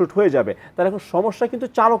 ওভারশুট হয়ে যাবে। তাহলে এখন সমস্যা কিন্তু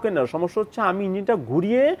চালকের না, সমস্যা হচ্ছে আমি ইঞ্জিনটা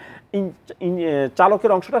ঘুরিয়ে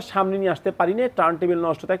চালকের অংশটা সামনে নিয়ে আসতে পারি না, টার্ন টেবিল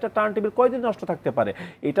নষ্ট। একটা টার্ন টেবিল কয়দিন নষ্ট থাকতে পারে?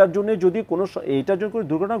 এটার জন্য যদি কোনো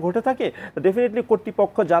দুর্ঘটনা ঘটে থাকে, ডেফিনেটলি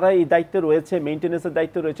কর্তৃপক্ষ যারা এই দায়িত্বে রয়েছে, মেইনটেনেন্সের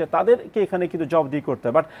দায়িত্বে রয়েছে, তাদেরকে এখানে কিন্তু জবাবদিহি করতে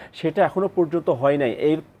হবে। বাট সেটা এখনো পর্যন্ত হয় নাই।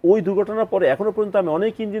 ওই দুর্ঘটনার পরে এখনো পর্যন্ত আমি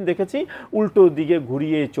অনেক ইঞ্জিন দেখেছি উল্টো দিকে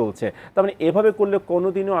ঘুরিয়ে চলছে। তার মানে এভাবে করলে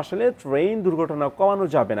কোনোদিনও আসলে ট্রেন দুর্ঘটনা কমানো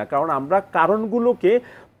যাবে না, কারণ আমরা কারণগুলোকে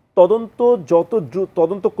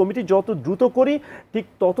তদন্ত কমিটি যত দ্রুত করি ঠিক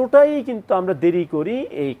ততটাই কিন্তু আমরা দেরি করি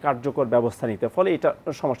এই কার্যকর ব্যবস্থা নিতে, ফলে এটা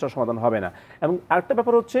সমস্যার সমাধান হবে না। এবং আরেকটা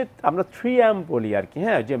ব্যাপার হচ্ছে আমরা 3M বলি আর কি,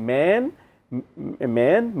 হ্যাঁ, যে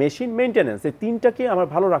ম্যান মেশিন মেইনটেনেন্স, এই তিনটাকে আমার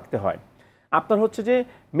ভালো রাখতে হয়। আপনার হচ্ছে যে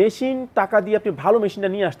মেশিন টাকা দিয়ে আপনি ভালো মেশিনটা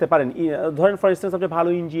নিয়ে আসতে পারেন, ধরেন ফর ইনস্টেন্স আপনি ভালো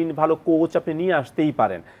ইঞ্জিন ভালো কোচ আপনি নিয়ে আসতেই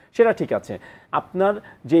পারেন, সেটা ঠিক আছে। আপনার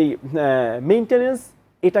যেই মেইনটেনেন্স,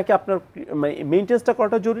 এটাকে আপনার মেইনটেনেন্সটা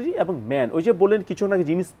করাটা জরুরি। এবং ওই যে বললেন কিছু না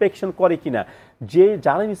যে ইন্সপেকশন করে কিনা,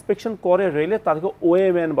 যারা ইন্সপেকশন করে রেলে তাদেরকে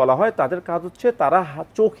ওএম্যান বলা হয়। তাদের কাজ হচ্ছে তারা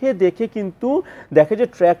চোখে দেখে কিন্তু দেখে যে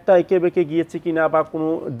ট্র্যাকটা এঁকে বেঁকে গিয়েছে কিনা বা কোনো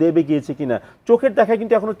দেবে গিয়েছে কিনা। চোখের দেখায়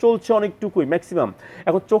কিন্তু এখনো চলছে অনেকটুকুই ম্যাক্সিমাম।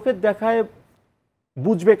 এখন চোখের দেখায়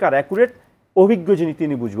বুঝবে কার অ্যাকুরেট, অভিজ্ঞ যিনি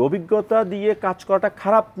তিনি বুঝবে। অভিজ্ঞতা দিয়ে কাজ করাটা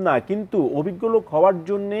খারাপ না, কিন্তু অভিজ্ঞ লোক হওয়ার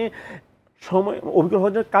জন্যে অভিজ্ঞ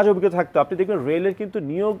হওয়ার জন্য কাজ অভিজ্ঞতা থাকতো। আপনি দেখবেন রেলের কিন্তু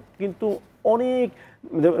নিয়োগ কিন্তু অনেক,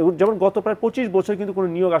 যেমন গত প্রায় 25 বছর কিন্তু কোনো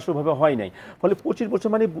নিয়োগ আসলভাবে হয় নাই। ফলে 25 বছর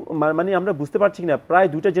মানে আমরা বুঝতে পারছি না, প্রায়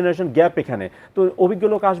 2টা জেনারেশন গ্যাপ এখানে। তো অভিজ্ঞ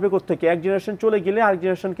লোক আসবে কোত্থেকে? এক জেনারেশন চলে গেলে আরেক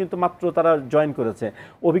জেনারেশন কিন্তু মাত্র তারা জয়েন করেছে,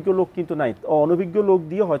 অভিজ্ঞ লোক কিন্তু নাই। অনভিজ্ঞ লোক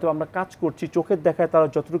দিয়ে হয়তো আমরা কাজ করছি, চোখের দেখায় তারা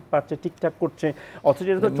যতটুকু পারছে ঠিকঠাক করছে, অথচ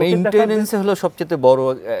এটা তো মেইনটেনেন্স হলো সবচেয়ে বড়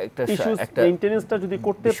একটা মেইনটেনেন্সটা যদি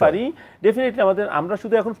করতে পারি ডেফিনেটলি আমরা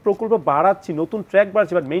শুধু এখন প্রকল্প বাড়াচ্ছি, নতুন ট্র্যাক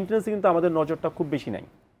বাড়াচ্ছি, বাট মেইনটেনেন্সে কিন্তু আমাদের নজরটা খুব বেশি নাই।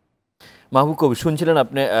 মাহবুব কবির, শুনছিলেন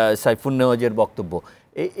আপনি সাইফুল নেওয়াজের বক্তব্য।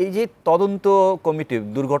 এই যে তদন্ত কমিটি,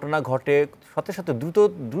 দুর্ঘটনা ঘটে সাথে সাথে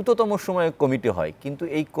দ্রুততম সময়ে কমিটি হয়, কিন্তু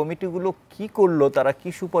এই কমিটিগুলো কি করলো, তারা কি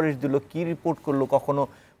সুপারিশ দিল, কি রিপোর্ট করলো, কখনো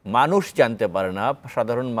মানুষ জানতে পারে না,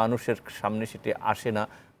 সাধারণ মানুষের সামনে সেটি আসে না,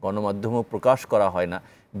 গণমাধ্যমেও প্রকাশ করা হয় না,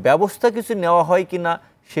 ব্যবস্থা কিছু নেওয়া হয় কি না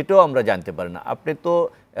সেটাও আমরা জানতে পারি না। আপনি তো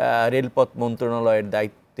রেলপথ মন্ত্রণালয়ের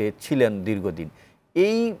দায়িত্বে ছিলেন দীর্ঘদিন,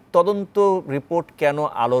 এই তদন্ত রিপোর্ট কেন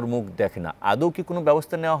আলোর মুখ দেখে না? আদৌ কি কোনো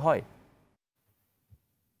ব্যবস্থা নেওয়া হয়?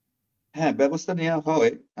 হ্যাঁ, ব্যবস্থা নেওয়া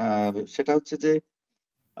হয়। সেটা হচ্ছে যে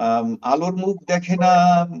আলোর মুখ দেখে না,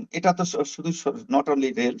 এটা তো শুধু নট অনলি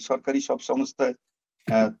রেল, সরকারি সব সংস্থায়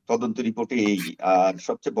তদন্ত রিপোর্টে এই। আর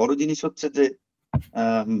সবচেয়ে বড় জিনিস হচ্ছে যে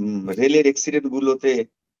রেলের অ্যাক্সিডেন্ট গুলোতে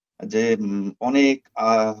যে অনেক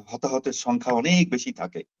হতাহতের সংখ্যা অনেক বেশি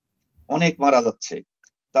থাকে, অনেক মারা যাচ্ছে।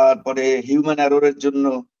 তারপরে হিউম্যান এররের জন্য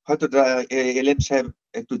হয়তো এলএম সাহেব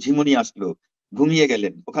একটু ঝিমুনি আসলো, ঘুমিয়ে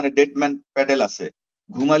গেলেন, ওখানে ডেডম্যান প্যাডেল আছে,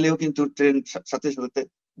 ঘুমালেও কিন্তু ট্রেন সাথে সাথে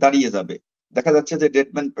দাঁড়িয়ে যাবে। দেখা যাচ্ছে যে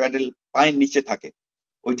ডেডম্যান প্যাডেল পায়ের নিচে থাকে,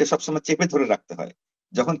 ওইটা সবসময় চেপে ধরে রাখতে হয়।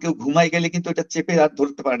 যখন কেউ ঘুমাই গেলে কিন্তু ওইটা চেপে আর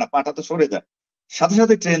ধরতে পারে না, পাটা তো সরে যায়, সাথে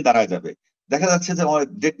সাথে ট্রেন দাঁড়ায় যাবে। দেখা যাচ্ছে যে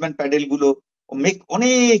ডেডম্যান প্যাডেল গুলো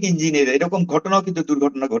অনেক ইঞ্জিনের এরকম ঘটনাও কিন্তু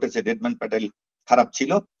দুর্ঘটনা ঘটেছে, ডেডম্যান প্যাডেল খারাপ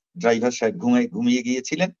ছিল, ড্রাইভার সাহেব ঘুমিয়ে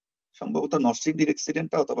গিয়েছিলেন, সম্ভবত নরসিংদীর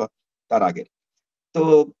অ্যাক্সিডেন্টটা অথবা তার আগে। তো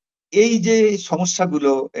এই যে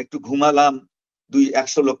সমস্যাগুলো, একটু ঘুমালাম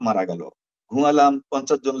 100 লোক মারা গেল, ঘুমালাম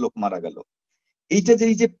 50 জন লোক মারা গেল, এইটা যে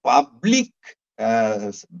এই যে পাবলিক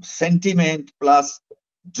সেন্টিমেন্ট প্লাস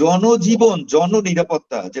জনজীবন,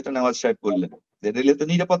 জননিরাপত্তা, যেটা নেওয়াজ সাহেব বললেন, রেলে তো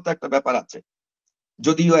নিরাপত্তা একটা ব্যাপার আছে,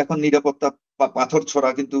 যদিও এখন নিরাপত্তা পাথর ছোড়া,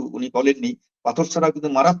 কিন্তু উনি বলেননি পাথর ছোড়া কিন্তু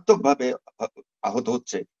মারাত্মক ভাবে আহত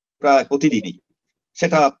হচ্ছে প্রায় প্রতিদিনই,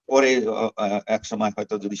 সেটা পরে এক সময়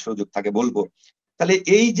হয়তো যদি সুযোগ থাকে বলবো। তাহলে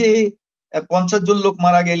এই যে 50 জন লোক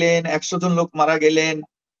মারা গেলেন, 100 জন লোক মারা গেলেন,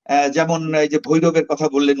 যেমন এই যে ভৈরবের কথা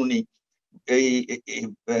বললেন উনি,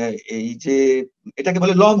 এই যে এটাকে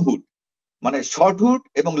বলে লং হুড, মানে শর্ট হুড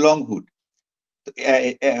এবং লং হুড।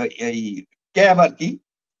 এই ক্যাব আর কি,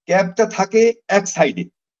 ক্যাবটা থাকে এক সাইডে,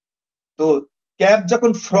 তো ক্যাব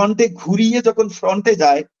যখন ফ্রন্টে ঘুরিয়ে যখন ফ্রন্টে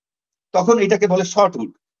যায় তখন এটাকে বলে শর্ট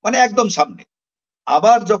হুড, মানে একদম সামনে।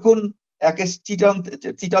 আবার যখন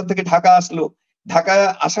চিটাং থেকে ঢাকা আসলো, ঢাকা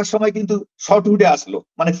আসার সময় কিন্তু শর্ট হুডে আসলো,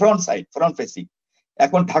 মানে ফ্রন্ট সাইড, ফ্রন্ট ফেসিং।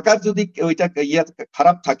 এখন ঢাকার যদি ওইটা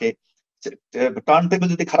খারাপ থাকে, টার্ন টেবিল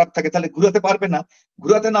যদি খারাপ থাকে, তাহলে ঘুরাতে পারবে না,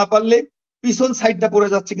 ঘুরাতে না পারলে পিছন সাইডটা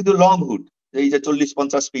পড়ে যাচ্ছে কিন্তু লং হুড, এই যে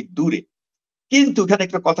 40-50 ফিট দূরে। কিন্তু এখানে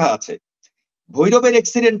একটা কথা আছে, ভৈরবের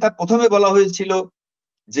অ্যাক্সিডেন্টটা প্রথমে বলা হয়েছিল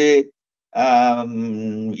যে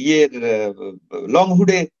লং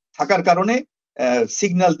হুডে থাকার কারণে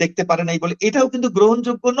সিগন্যাল দেখতে পারে নাই বলে, এটাও কিন্তু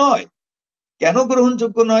গ্রহণযোগ্য নয়। কেন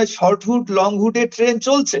গ্রহণযোগ্য নয়? শর্ট হুড লং হুডে ট্রেন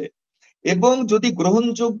চলছে, এবং যদি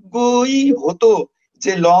গ্রহণযোগ্যই হতো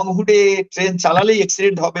যে লং হুডে ট্রেন চালালেই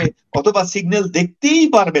অ্যাক্সিডেন্ট হবে, অথবা সিগন্যাল দেখতেই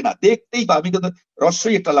পারবে না, আমি কিন্তু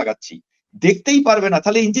রস্যই একটা লাগাচ্ছি, দেখতেই পারবে না,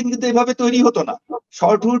 তাহলে ইঞ্জিন কিন্তু এভাবে তৈরি হতো না।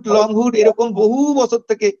 শর্ট হুড লং হুড এরকম বহু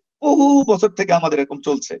বছর থেকে আমাদের এরকম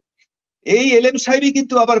চলছে। এই এলএম সাহেবই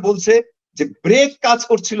কিন্তু আবার বলছে যে ব্রেক কাজ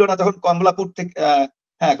করছিল না যখন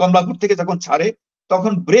কমলাপুর থেকে যখন ছাড়ে,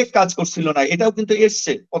 তখন ব্রেক কাজ করছিল না, এটাও কিন্তু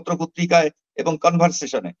এসছে পত্রপত্রিকায়, এবং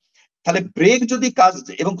কনভারসেশনে। তাহলে ব্রেক যদি কাজ,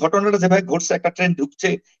 এবং ঘটনাটা যেভাবে ঘটছে, একটা ট্রেন ঢুকছে,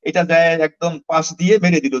 এটা দেয় একদম পাশ দিয়ে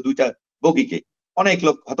মেরে দিল দুইটা বগিকে, অনেক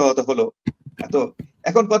লোক হতাহত হলো। এত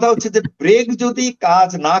এখন কথা হচ্ছে যে ব্রেক যদি কাজ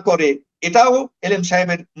না করে, এটাও এলএম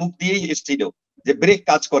সাহেবের মুখ দিয়েই এসেছিল যে ব্রেক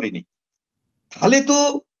কাজ করেনি, তাহলে তো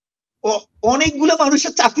অনেকগুলো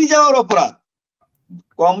মানুষের চাকরি যাওয়ার অপরাধ।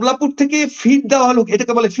 কমলাপুর থেকে ফিড দেওয়া হলো,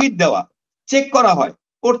 এটাকে বলে ফিড দেওয়া, চেক করা হয়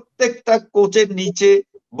প্রত্যেকটা কোচের নিচে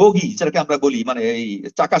বগি, যেটাকে আমরা বলি মানে এই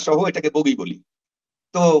চাকা সহ, এটাকে বগি বলি।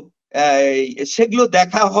 তো সেগুলো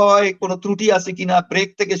দেখা হয় কোনো ত্রুটি আছে কিনা, ব্রেক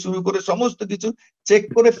থেকে শুরু করে সমস্ত কিছু চেক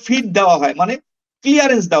করে ফিড দেওয়া হয়, মানে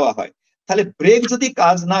ক্লিয়ারেন্স দেওয়া হয়। তাহলে ব্রেক যদি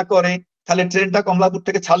কাজ না করে, তাহলে ট্রেনটা কমলাপুর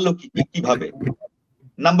থেকে ছাড়লো কিভাবে?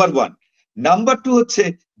 Number one. নাম্বার টু হচ্ছে,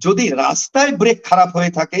 যদি রাস্তায় ব্রেক খারাপ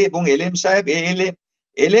হয়ে থাকে এবং এলএম সাহেব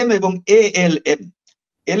এলএম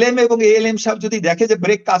এবং এএলএম সাহেব যদি দেখে যে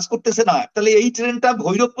ব্রেক কাজ করতেছে না, তাহলে এই ট্রেনটা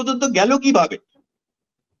ভৈরব পর্যন্ত গেল কিভাবে?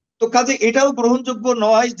 তো কাজে এটাও গ্রহণযোগ্য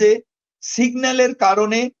নয় যে সিগন্যালের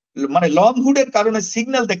কারণে, মানে লং হুডের কারণে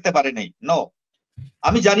সিগন্যাল দেখতে পারে নাই। ন,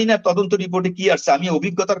 আমি জানি না তদন্ত রিপোর্টে কি আসছে, আমি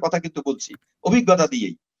অভিজ্ঞতার কথা কিন্তু বলছি, অভিজ্ঞতা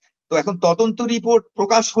দিয়েই। তো এখন তদন্ত রিপোর্ট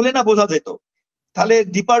প্রকাশ হলে না বোঝা যেত, তাহলে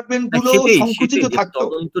ডিপার্টমেন্ট গুলো সংকুচিত থাকতো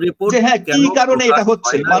যে হ্যাঁ কি কারণে এটা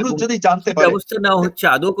হচ্ছে, মানুষ যদি জানতে পারে, ব্যবস্থা নেওয়া হচ্ছে,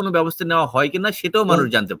 আদৌ কোনো ব্যবস্থা নেওয়া হয় কিনা সেটাও মানুষ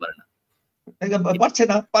জানতে পারে না, পারছে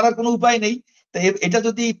না, পারার কোনো উপায় নেই। এটা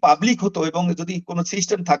যদি পাবলিক হতো এবং যদি কোনো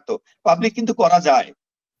সিস্টেম থাকতো, পাবলিক কিন্তু করা যায়।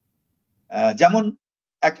 যেমন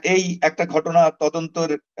এই একটা ঘটনা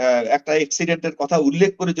তদন্তের একটা অ্যাক্সিডেন্টের কথা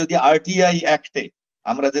উল্লেখ করে যদি আরটিআই অ্যাক্টে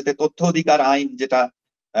আমরা যেতে তথ্য অধিকার আইন যেটা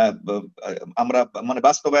আমরা মানে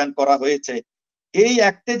বাস্তবায়ন করা হয়েছে, এই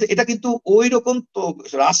অ্যাক্টে এটা কিন্তু ওই রকম তো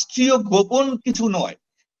রাষ্ট্রীয় গোপন কিছু নয়।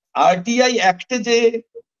 আরটিআই অ্যাক্টে যে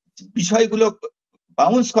বিষয়গুলো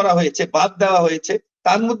বাউন্স করা হয়েছে, বাদ দেওয়া হয়েছে,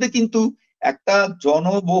 তার মধ্যে কিন্তু একটা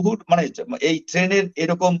জনবহুল মানে এই ট্রেনের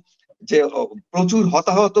এরকম যে প্রচুর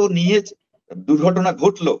হতাহত নিয়ে দুর্ঘটনা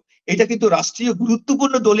ঘটলো, এটা কিন্তু রাষ্ট্রীয়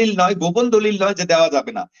গুরুত্বপূর্ণ দলিল নয়, গোপন দলিল নয় যে দেওয়া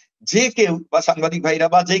যাবে না। যে কেউ বা সাংবাদিক ভাইরা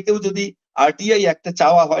বা যে কেউ যদি আরটিআই একটা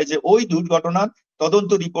চাওয়া হয় যে ওই দুর্ঘটনার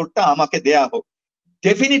তদন্ত রিপোর্টটা আমাকে দেয়া হোক,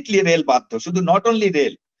 ডেফিনেটলি রেল বাধ্য, শুধু নট অনলি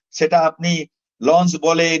রেল, সেটা আপনি লঞ্চ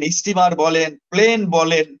বলেন, স্টিমার বলেন, প্লেন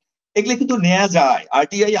বলেন, এগুলো কিন্তু নেওয়া যায়।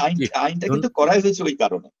 আরটিআই আইনটা কিন্তু করাই হয়েছে ওই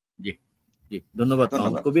কারণে। জি জি, ধন্যবাদ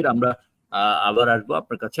কবির। আমরা আবার আসবো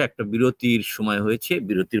আপনার কাছে, একটা বিরতির সময় হয়েছে,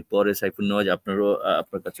 বিরতির পরে সাইফুল নওয়াজ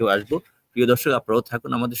আপনার কাছেও আসবো। প্রিয় দর্শক, আপনারাও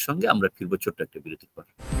থাকুন আমাদের সঙ্গে, আমরা ফিরবো ছোট্ট একটা বিরতির পর।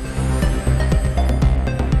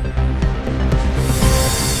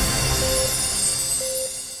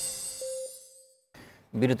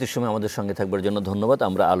 বিরতির সময় আমাদের সঙ্গে থাকবার জন্য ধন্যবাদ।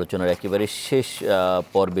 আমরা আলোচনার একেবারে শেষ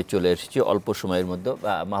পর্বে চলে এসেছি, অল্প সময়ের মধ্যে।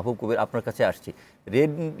 মাহবুব, কবির, আপনার কাছে আসছি।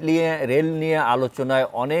 রেল নিয়ে আলোচনায়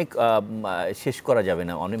অনেক শেষ করা যাবে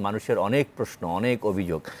না, অনেক মানুষের অনেক প্রশ্ন, অনেক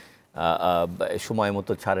অভিযোগ, সময়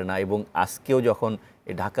মতো ছাড়ে না, এবং আজকেও যখন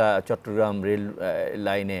ঢাকা চট্টগ্রাম রেল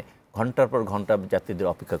লাইনে ঘন্টার পর ঘন্টা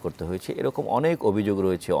যাত্রীদের অপেক্ষা করতে হয়েছে, এরকম অনেক অভিযোগ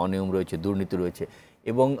রয়েছে, অনিয়ম রয়েছে, দুর্নীতি রয়েছে।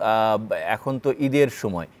 এবং এখন তো ঈদের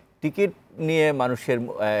সময়, টিকিট নিয়ে মানুষের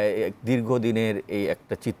দীর্ঘদিনের এই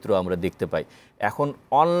একটা চিত্র আমরা দেখতে পাই। এখন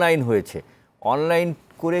অনলাইন হয়েছে, অনলাইন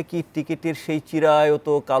করে কি টিকিটের সেই চিরায়ত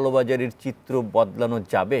কালোবাজারির চিত্র বদলানো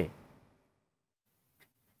যাবে?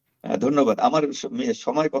 ধন্যবাদ। আমার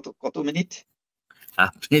সময় কত মিনিট?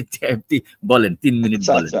 আপনি বলেন, 3 মিনিট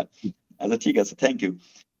বলেন। আচ্ছা ঠিক আছে, থ্যাংক ইউ।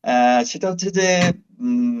 সেটা হচ্ছে যে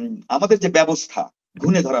আমাদের যে ব্যবস্থা,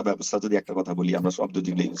 ঘুণে ধরা ব্যবস্থা, যদি একটা কথা বলি, আমরা শব্দ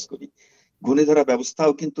যেগুলো ইউজ করি, ঘুণে ধরা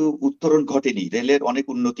ব্যবস্থাও কিন্তু উত্তরণ ঘটেনি। রেলের অনেক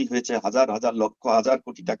উন্নতি হয়েছে, হাজার হাজার লক্ষ হাজার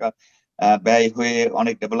কোটি টাকা ব্যয় হয়ে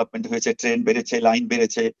অনেক ডেভেলপমেন্ট হয়েছে, ট্রেন বেড়েছে, লাইন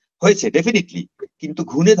বেড়েছে, হয়েছে ডেফিনেটলি, কিন্তু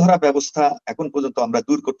ঘুণে ধরা ব্যবস্থা এখন পর্যন্ত আমরা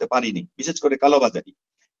দূর করতে পারিনি, বিশেষ করে কালোবাজারি।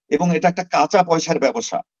 এবং এটা একটা কাঁচা পয়সার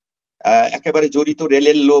ব্যবসা, একেবারে জড়িত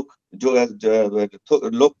রেলের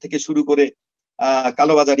লোক থেকে শুরু করে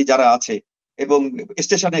কালোবাজারি যারা আছে, এবং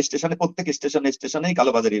স্টেশনে প্রত্যেক স্টেশনেই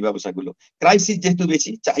কালোবাজারির ব্যবসাগুলো। ক্রাইসিস যেহেতু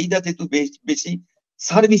বেশি, চাহিদা যেহেতু বেশি,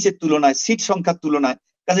 সার্ভিসের তুলনায়, সিট সংখ্যার তুলনায়,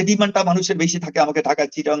 কাজে ডিমান্ডটা মানুষের বেশি থাকে। আমাকে ঢাকা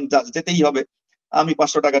চিটাং যেতেই হবে, আমি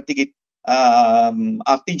 500 টাকার টিকিট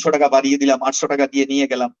আর 300 টাকা বাড়িয়ে দিলাম, 800 টাকা দিয়ে নিয়ে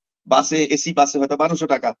গেলাম। বাসে, এসি বাসে হয়তো 1200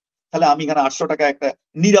 টাকা, তাহলে আমি এখানে 800 টাকা একটা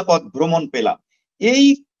নিরাপদ ভ্রমণ পেলাম। এই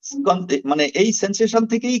মানে এই সেন্সেশন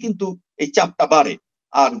থেকেই কিন্তু এই চাপটা বাড়ে।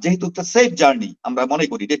 আর যেহেতু একটা সেফ জার্নি আমরা মনে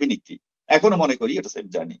করি, ডেফিনেটলি এখনো মনে করি এটা সেফ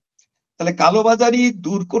জার্নি, তাহলে কালোবাজারি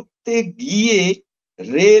দূর করতে গিয়ে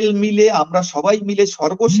রেল মিলে, আমরা সবাই মিলে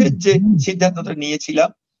সর্বশেষ যে সিদ্ধান্তটা নিয়েছিলাম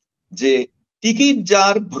যে টিকিট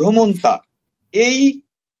যার ভ্রমণ তার, এই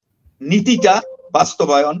নীতিটা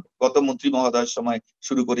বাস্তবায়ন গত মন্ত্রী মহোদয়ের সময়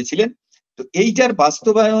শুরু করেছিলেন। তো এইটার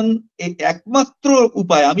বাস্তবায়ন একমাত্র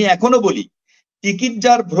উপায়, আমি এখনো বলি টিকিট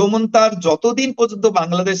যার ভ্রমণ তার যতদিন পর্যন্ত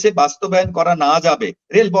বাংলাদেশে বাস্তবায়ন করা না যাবে,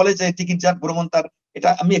 রেল বলে যে টিকিট যার ভ্রমণ তার, এটা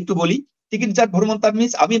আমি একটু বলি। টিকিট যার ভ্রমণ তার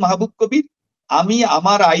মিন্স আমি মাহবুব কবির, আমি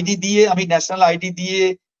আমার আইডি দিয়ে, আমি ন্যাশনাল আইডি দিয়ে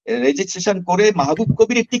রেজিস্ট্রেশন করে মাহবুব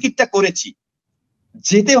কবিরের টিকিটটা করেছি,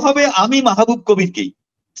 যেতে হবে আমি মাহবুব কবিরকেই,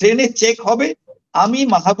 ট্রেনে চেক হবে আমি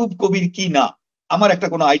মাহবুব কবির কি না, আমার একটা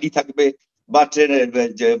কোনো আইডি থাকবে বা ট্রেনের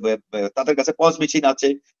তাদের কাছে পজ মেশিন আছে,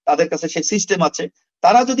 তাদের কাছে সেই সিস্টেম আছে,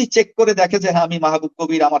 তারা যদি চেক করে দেখে যে হ্যাঁ আমি মাহবুব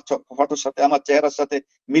কবির, আমার ফটোর সাথে আমার চেহারার সাথে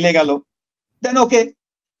মিলে গেল, দেন ওকে।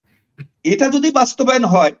 এটা যদি বাস্তবায়ন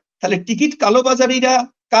হয় তাহলে টিকিট কালোবাজারিরা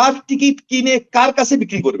কার টিকিট কিনে কার কাছে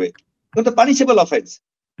বিক্রি করবে, এটা পানিশেবল অফেন্স।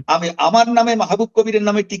 আমি আমার নামে মাহবুব কবিরের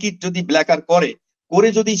নামে টিকিট যদি ব্ল্যাকার করে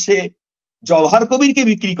যদি সে জওহার কবিরকে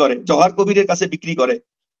বিক্রি করে, জওহার কবিরের কাছে বিক্রি করে,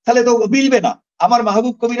 তাহলে তো মিলবে না। আমার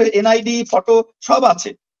মাহবুব কবিরের এনআইডি ফটো সব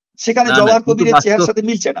আছে, সেখানে জওহার কবিরের চেহারার সাথে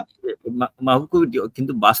মিলছে না। মাহবুব কবির,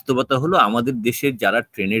 কিন্তু বাস্তবতা হলো আমাদের দেশের যারা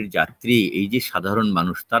ট্রেনের যাত্রী, এই যে সাধারণ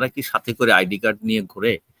মানুষ, তারা কি সাথে করে আইডি কার্ড নিয়ে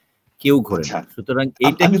ঘোরে? কেউ ঘোরে না। সুতরাং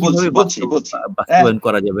এইটা কিভাবে বাস্তবায়ন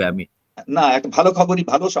করা যাবে? আমি না, একটা ভালো খবরই,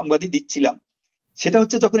 ভালো সংবাদই দিচ্ছিলাম। সেটা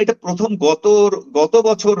হচ্ছে যখন এটা প্রথম গত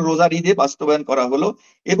বছর রোজার ঈদে বাস্তবায়ন করা হলো,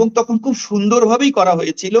 এবং তখন খুব সুন্দরভাবেই করা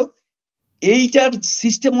হয়েছিল। এইটার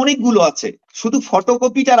সিস্টেম অনেকগুলো আছে, শুধু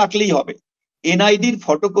ফটোকপিটা রাখলেই হবে। এনআইডির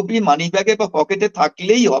ফটোকপি মানি ব্যাগে বা পকেটে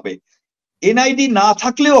থাকলেই হবে, এনআইডি না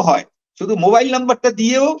থাকলেও হয়, শুধু মোবাইল নাম্বারটা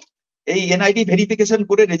দিয়েও এই এনআইডি ভেরিফিকেশন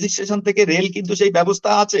করে রেজিস্ট্রেশন থেকে রেল কিন্তু সেই ব্যবস্থা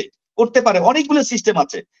আছে, করতে পারে। অনেকগুলো সিস্টেম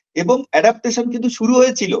আছে এবং অ্যাডাপ্টেশন কিন্তু শুরু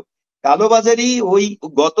হয়েছিল। কালোবাজারি ওই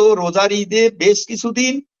গত রোজার ঈদে বেশ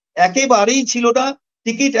কিছুদিন একেবারেই ছিল না,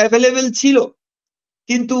 টিকিট অ্যাভেলেবেল ছিল,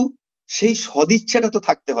 কিন্তু সেই সদিচ্ছাটা তো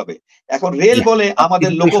থাকতে হবে। এখন রেল বলে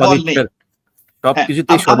আমাদের লোকবল নেই,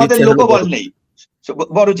 আমাদের লোকবল নেই,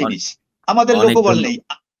 বড় জিনিস, আমাদের লোকবল নেই।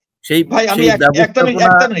 সেই ভাই আমি একটা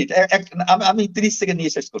মিনিট আমি 30 সেকেন্ড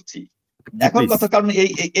নিয়ে শেষ করছি। এখন কথা, কারণ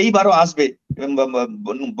এইবারও আসবে,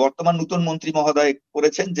 বর্তমান নতুন মন্ত্রী মহোদয়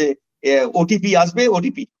করেছেন যে ওটিপি আসবে,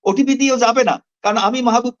 ওটিপি দিয়েও যাবে না, কারণ আমি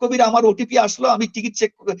মাহবুব কবির, আমার ওটিপি আসলো, আমি টিকিট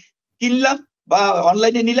চেক কিনলাম বা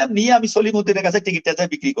অনলাইনে নিলাম, নিয়ে আমি সলিমুদ্দিনের কাছে টিকিটটা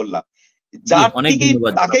বিক্রি করলাম। যার টিকিট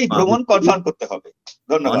তাকেই ভ্রমণ কনফার্ম করতে হবে।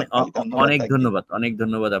 ধন্যবাদ, অনেক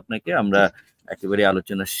ধন্যবাদ আপনাকে। আমরা একেবারে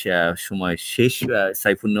আলোচনার সময় শেষ।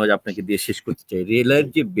 সাইফুল, নেওয়াজ আপনাকে দিয়ে শেষ করতে চাই। রেলের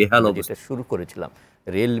যে বেহাল অবস্থা শুরু করেছিলাম,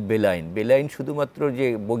 রেল বেলাইন শুধুমাত্র যে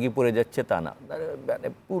বগি পড়ে যাচ্ছে তা না, মানে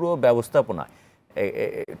পুরো ব্যবস্থাপনা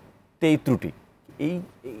এই ত্রুটি, এই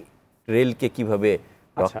রেলকে কিভাবে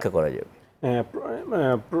রক্ষা করা যাবে?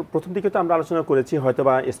 প্রথম দিকে তো আমরা আলোচনা করেছি হয়তো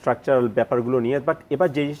বা স্ট্রাকচারাল ব্যাপারগুলো নিয়ে, বাট এবার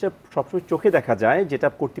যে জিনিসটা সবসময় চোখে দেখা যায়, যেটা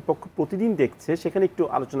কর্তৃপক্ষ প্রতিদিন দেখছে, সেখানে একটু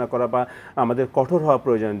আলোচনা করা বা আমাদের কঠোর হওয়া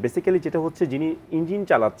প্রয়োজন। বেসিক্যালি যেটা হচ্ছে, যিনি ইঞ্জিন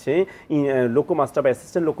চালাচ্ছে, লোকোমাস্টার বা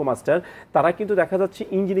অ্যাসিস্ট্যান্ট লোকোমাস্টার, তারা কিন্তু দেখা যাচ্ছে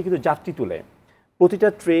ইঞ্জিনে কিন্তু যাত্রী তুলে, প্রতিটা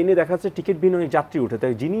ট্রেনে দেখা যাচ্ছে টিকিটবিহীন অনেক যাত্রী উঠে।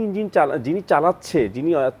 তাই যিনি চালাচ্ছে,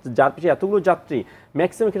 যার পিছিয়ে এতগুলো যাত্রী,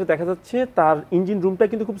 ম্যাক্সিমাম ক্ষেত্রে দেখা যাচ্ছে তার ইঞ্জিন রুমটা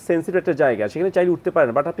কিন্তু খুব সেন্সিটিভ একটা জায়গা, সেখানে চাইলে উঠতে পারে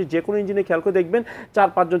না। বাট আপনি যে কোনো ইঞ্জিনে খেয়াল করে দেখবেন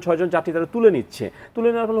 4-5 জন 6 জন যাত্রী তারা তুলে নিচ্ছে। তুলে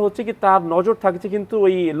নেওয়ার ফলে হচ্ছে কি, তার নজর থাকছে কিন্তু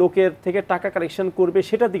ওই লোকের থেকে টাকা কালেকশন করবে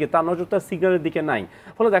সেটার দিকে, তার নজরটা সিগন্যালের দিকে নাই।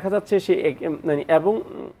 ফলে দেখা যাচ্ছে সে এবং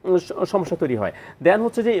সমস্যা তৈরি হয়। দেন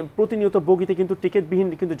হচ্ছে যে প্রতিনিয়ত বগিতে কিন্তু টিকিটবিহীন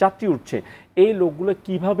কিন্তু যাত্রী উঠছে, এই লোকগুলো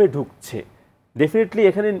কিভাবে ঢুকছে? ডেফিনেটলি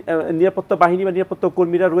এখানে নিরাপত্তা বাহিনী বা নিরাপত্তা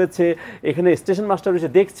কর্মীরা রয়েছে, এখানে স্টেশন মাস্টার রয়েছে,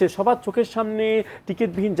 দেখছে সবার চোখের সামনে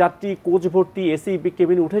টিকিটবিহীন যাত্রী কোচ ভর্তি এসি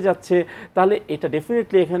কেবিনে উঠে যাচ্ছে। তাহলে এটা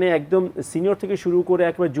ডেফিনেটলি এখানে একদম সিনিয়র থেকে শুরু করে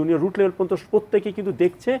একেবারে জুনিয়র রুট লেভেল পর্যন্ত প্রত্যেকে কিন্তু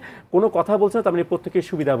দেখছে, কোনো কথা বলছে না, তার মানে প্রত্যেকের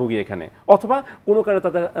সুবিধাভোগী এখানে, অথবা কোনো কারণে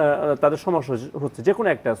তাদের সমস্যা হচ্ছে যে কোনো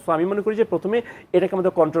একটা। সো আমি মনে করি যে প্রথমে এটাকে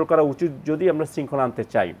আমাদের কন্ট্রোল করা উচিত যদি আমরা শৃঙ্খলা আনতে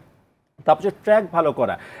চাই। তারপর যে ট্র্যাক ভালো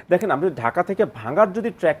করা, দেখেন আমরা ঢাকা থেকে ভাঙার যদি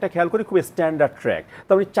ট্র্যাকটা খেয়াল করি, খুব স্ট্যান্ডার্ড ট্র্যাক,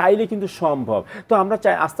 তারপরে চাইলে কিন্তু সম্ভব। তো আমরা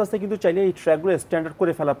চাই আস্তে আস্তে কিন্তু চাইলে এই ট্র্যাকগুলো স্ট্যান্ডার্ড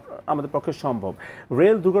করে ফেলা আমাদের পক্ষে সম্ভব।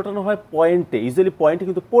 রেল দুর্ঘটনা হয় পয়েন্টে, ইউজুয়ালি পয়েন্টে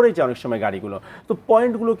কিন্তু পড়ে যায় অনেক সময় গাড়িগুলো। তো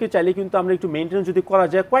পয়েন্টগুলোকে চাইলে কিন্তু আমরা একটু মেনটেন্স যদি করা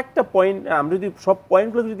যায়, কয়েকটা পয়েন্ট আমরা যদি সব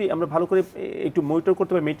পয়েন্টগুলো যদি আমরা ভালো করে একটু মনিটর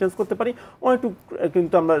করতে পারি, মেনটেন্স করতে পারি, অনেকটু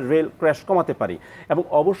কিন্তু আমরা রেল ক্র্যাশ কমাতে পারি। এবং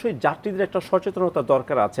অবশ্যই যাত্রীদের একটা সচেতনতা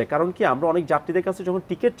দরকার আছে, কারণ কি আমরা অনেক যাত্রীদের কাছে যখন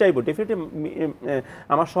টিকিট চাইবো, ডেফিনেটলি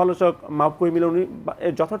আমার সমালোচক মাহবুব মিলন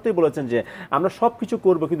যথার্থই বলেছেন যে আমরা সব কিছু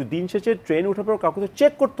করবো, কিন্তু দিন শেষে ট্রেন ওঠার পর কাউকে তো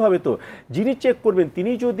চেক করতে হবে। তো যিনি চেক করবেন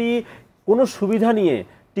তিনি যদি কোনো সুবিধা নিয়ে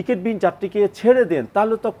টিকিটবিহীন যাত্রীকে ছেড়ে দেন,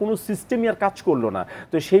 তাহলে তো কোনো সিস্টেমই আর কাজ করলো না।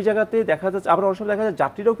 তো সেই জায়গাতে দেখা যাচ্ছে, আবার অনেক সময় দেখা যাচ্ছে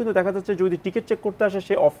যাত্রীরাও কিন্তু দেখা যাচ্ছে যদি টিকিট চেক করতে আসে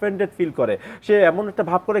সে অফেন্ডেড ফিল করে, সে এমন একটা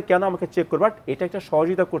ভাব করে কেন আমাকে চেক করবে, বাট এটা একটা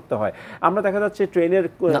সহযোগিতা করতে হয়। আমরা দেখা যাচ্ছে ট্রেনের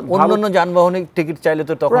অন্যান্য যানবাহনে টিকিট চাইলে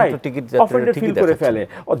তো তখন তো টিকিট অফেন্ডেড ফিল করে ফেলে।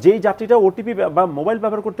 যেই যাত্রীটা ওটিপি বা মোবাইল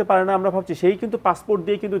ব্যবহার করতে পারে না, আমরা ভাবছি সেই কিন্তু পাসপোর্ট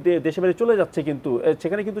দিয়ে কিন্তু দেশে বাইরে চলে যাচ্ছে, কিন্তু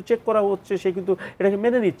সেখানে কিন্তু চেক করা হচ্ছে, সে কিন্তু এটাকে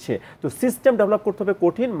মেনে নিচ্ছে। তো সিস্টেম ডেভেলপ করতে হবে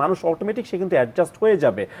কঠিন, মানুষ অটোমেটিক সে কিন্তু অ্যাডজাস্ট হয়ে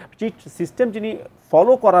যাবে। সিস্টেম যিনি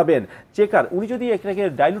ফলো করাবেন চেকার, উনি যদি এটাকে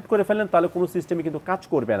ডাইলুট করে ফেলেন তাহলে কোনো সিস্টেমে কিন্তু কাজ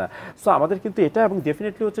করবে না। সো আমাদের কিন্তু এটা, এবং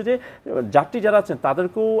ডেফিনেটলি হচ্ছে যে যাত্রী যারা আছেন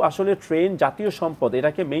তাদেরকেও আসলে ট্রেন জাতীয় সম্পদ,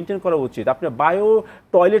 এটাকে মেনটেন করা উচিত। আপনি বায়ো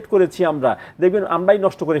টয়লেট করেছি আমরা, দেখবেন আমরাই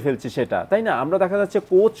নষ্ট করে ফেলছি সেটা, তাই না? আমরা দেখা যাচ্ছে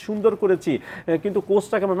কোচ সুন্দর করেছি, কিন্তু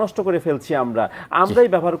কোচটাকে আমরা নষ্ট করে ফেলছি, আমরাই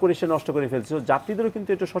ব্যবহার করে সে নষ্ট করে ফেলছি। যাত্রীদেরও কিন্তু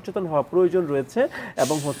একটু সচেতন হওয়া প্রয়োজন রয়েছে,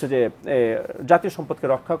 এবং হচ্ছে যে জাতীয় সম্পদকে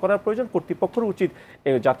রক্ষা করার প্রয়োজন। কর্তৃপক্ষের উচিত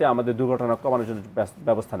যাতে আমাদের দুর্ঘটনা কমানোর জন্য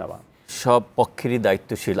ব্যবস্থা নেওয়া। সব পক্ষেরই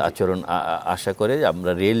দায়িত্বশীল আচরণ আশা করে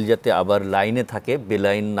আমরা রেল যাতে আবার লাইনে থাকে,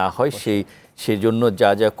 বেলাইন না হয়, সেজন্য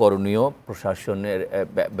যা যা করণীয়, প্রশাসনের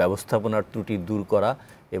ব্যবস্থাপনার ত্রুটি দূর করা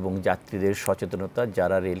এবং যাত্রীদের সচেতনতা,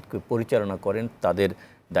 যারা রেলকে পরিচালনা করেন তাদের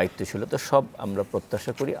দায়িত্বশীলতা, সব আমরা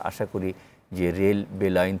প্রত্যাশা করি, আশা করি যে রেল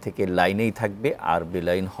বেলাইন থেকে লাইনেই থাকবে, আর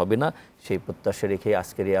বেলাইন হবে না, সেই প্রত্যাশা রেখে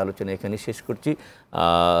আজকের এই আলোচনা এখানে শেষ করছি।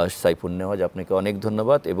 সাইফুল, নেওয়াজ, আপনাকে অনেক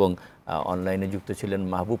ধন্যবাদ, এবং অনলাইনে যুক্ত ছিলেন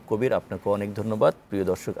মাহবুব, কবির, আপনাকে অনেক ধন্যবাদ। প্রিয়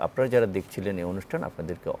দর্শক, আপনারা যারা দেখছিলেন এই অনুষ্ঠান,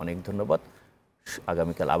 আপনাদেরকে অনেক ধন্যবাদ।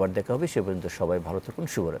 আগামীকাল আবার দেখা হবে, সে পর্যন্ত সবাই ভালো থাকুন,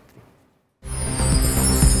 শুভরাত্রি।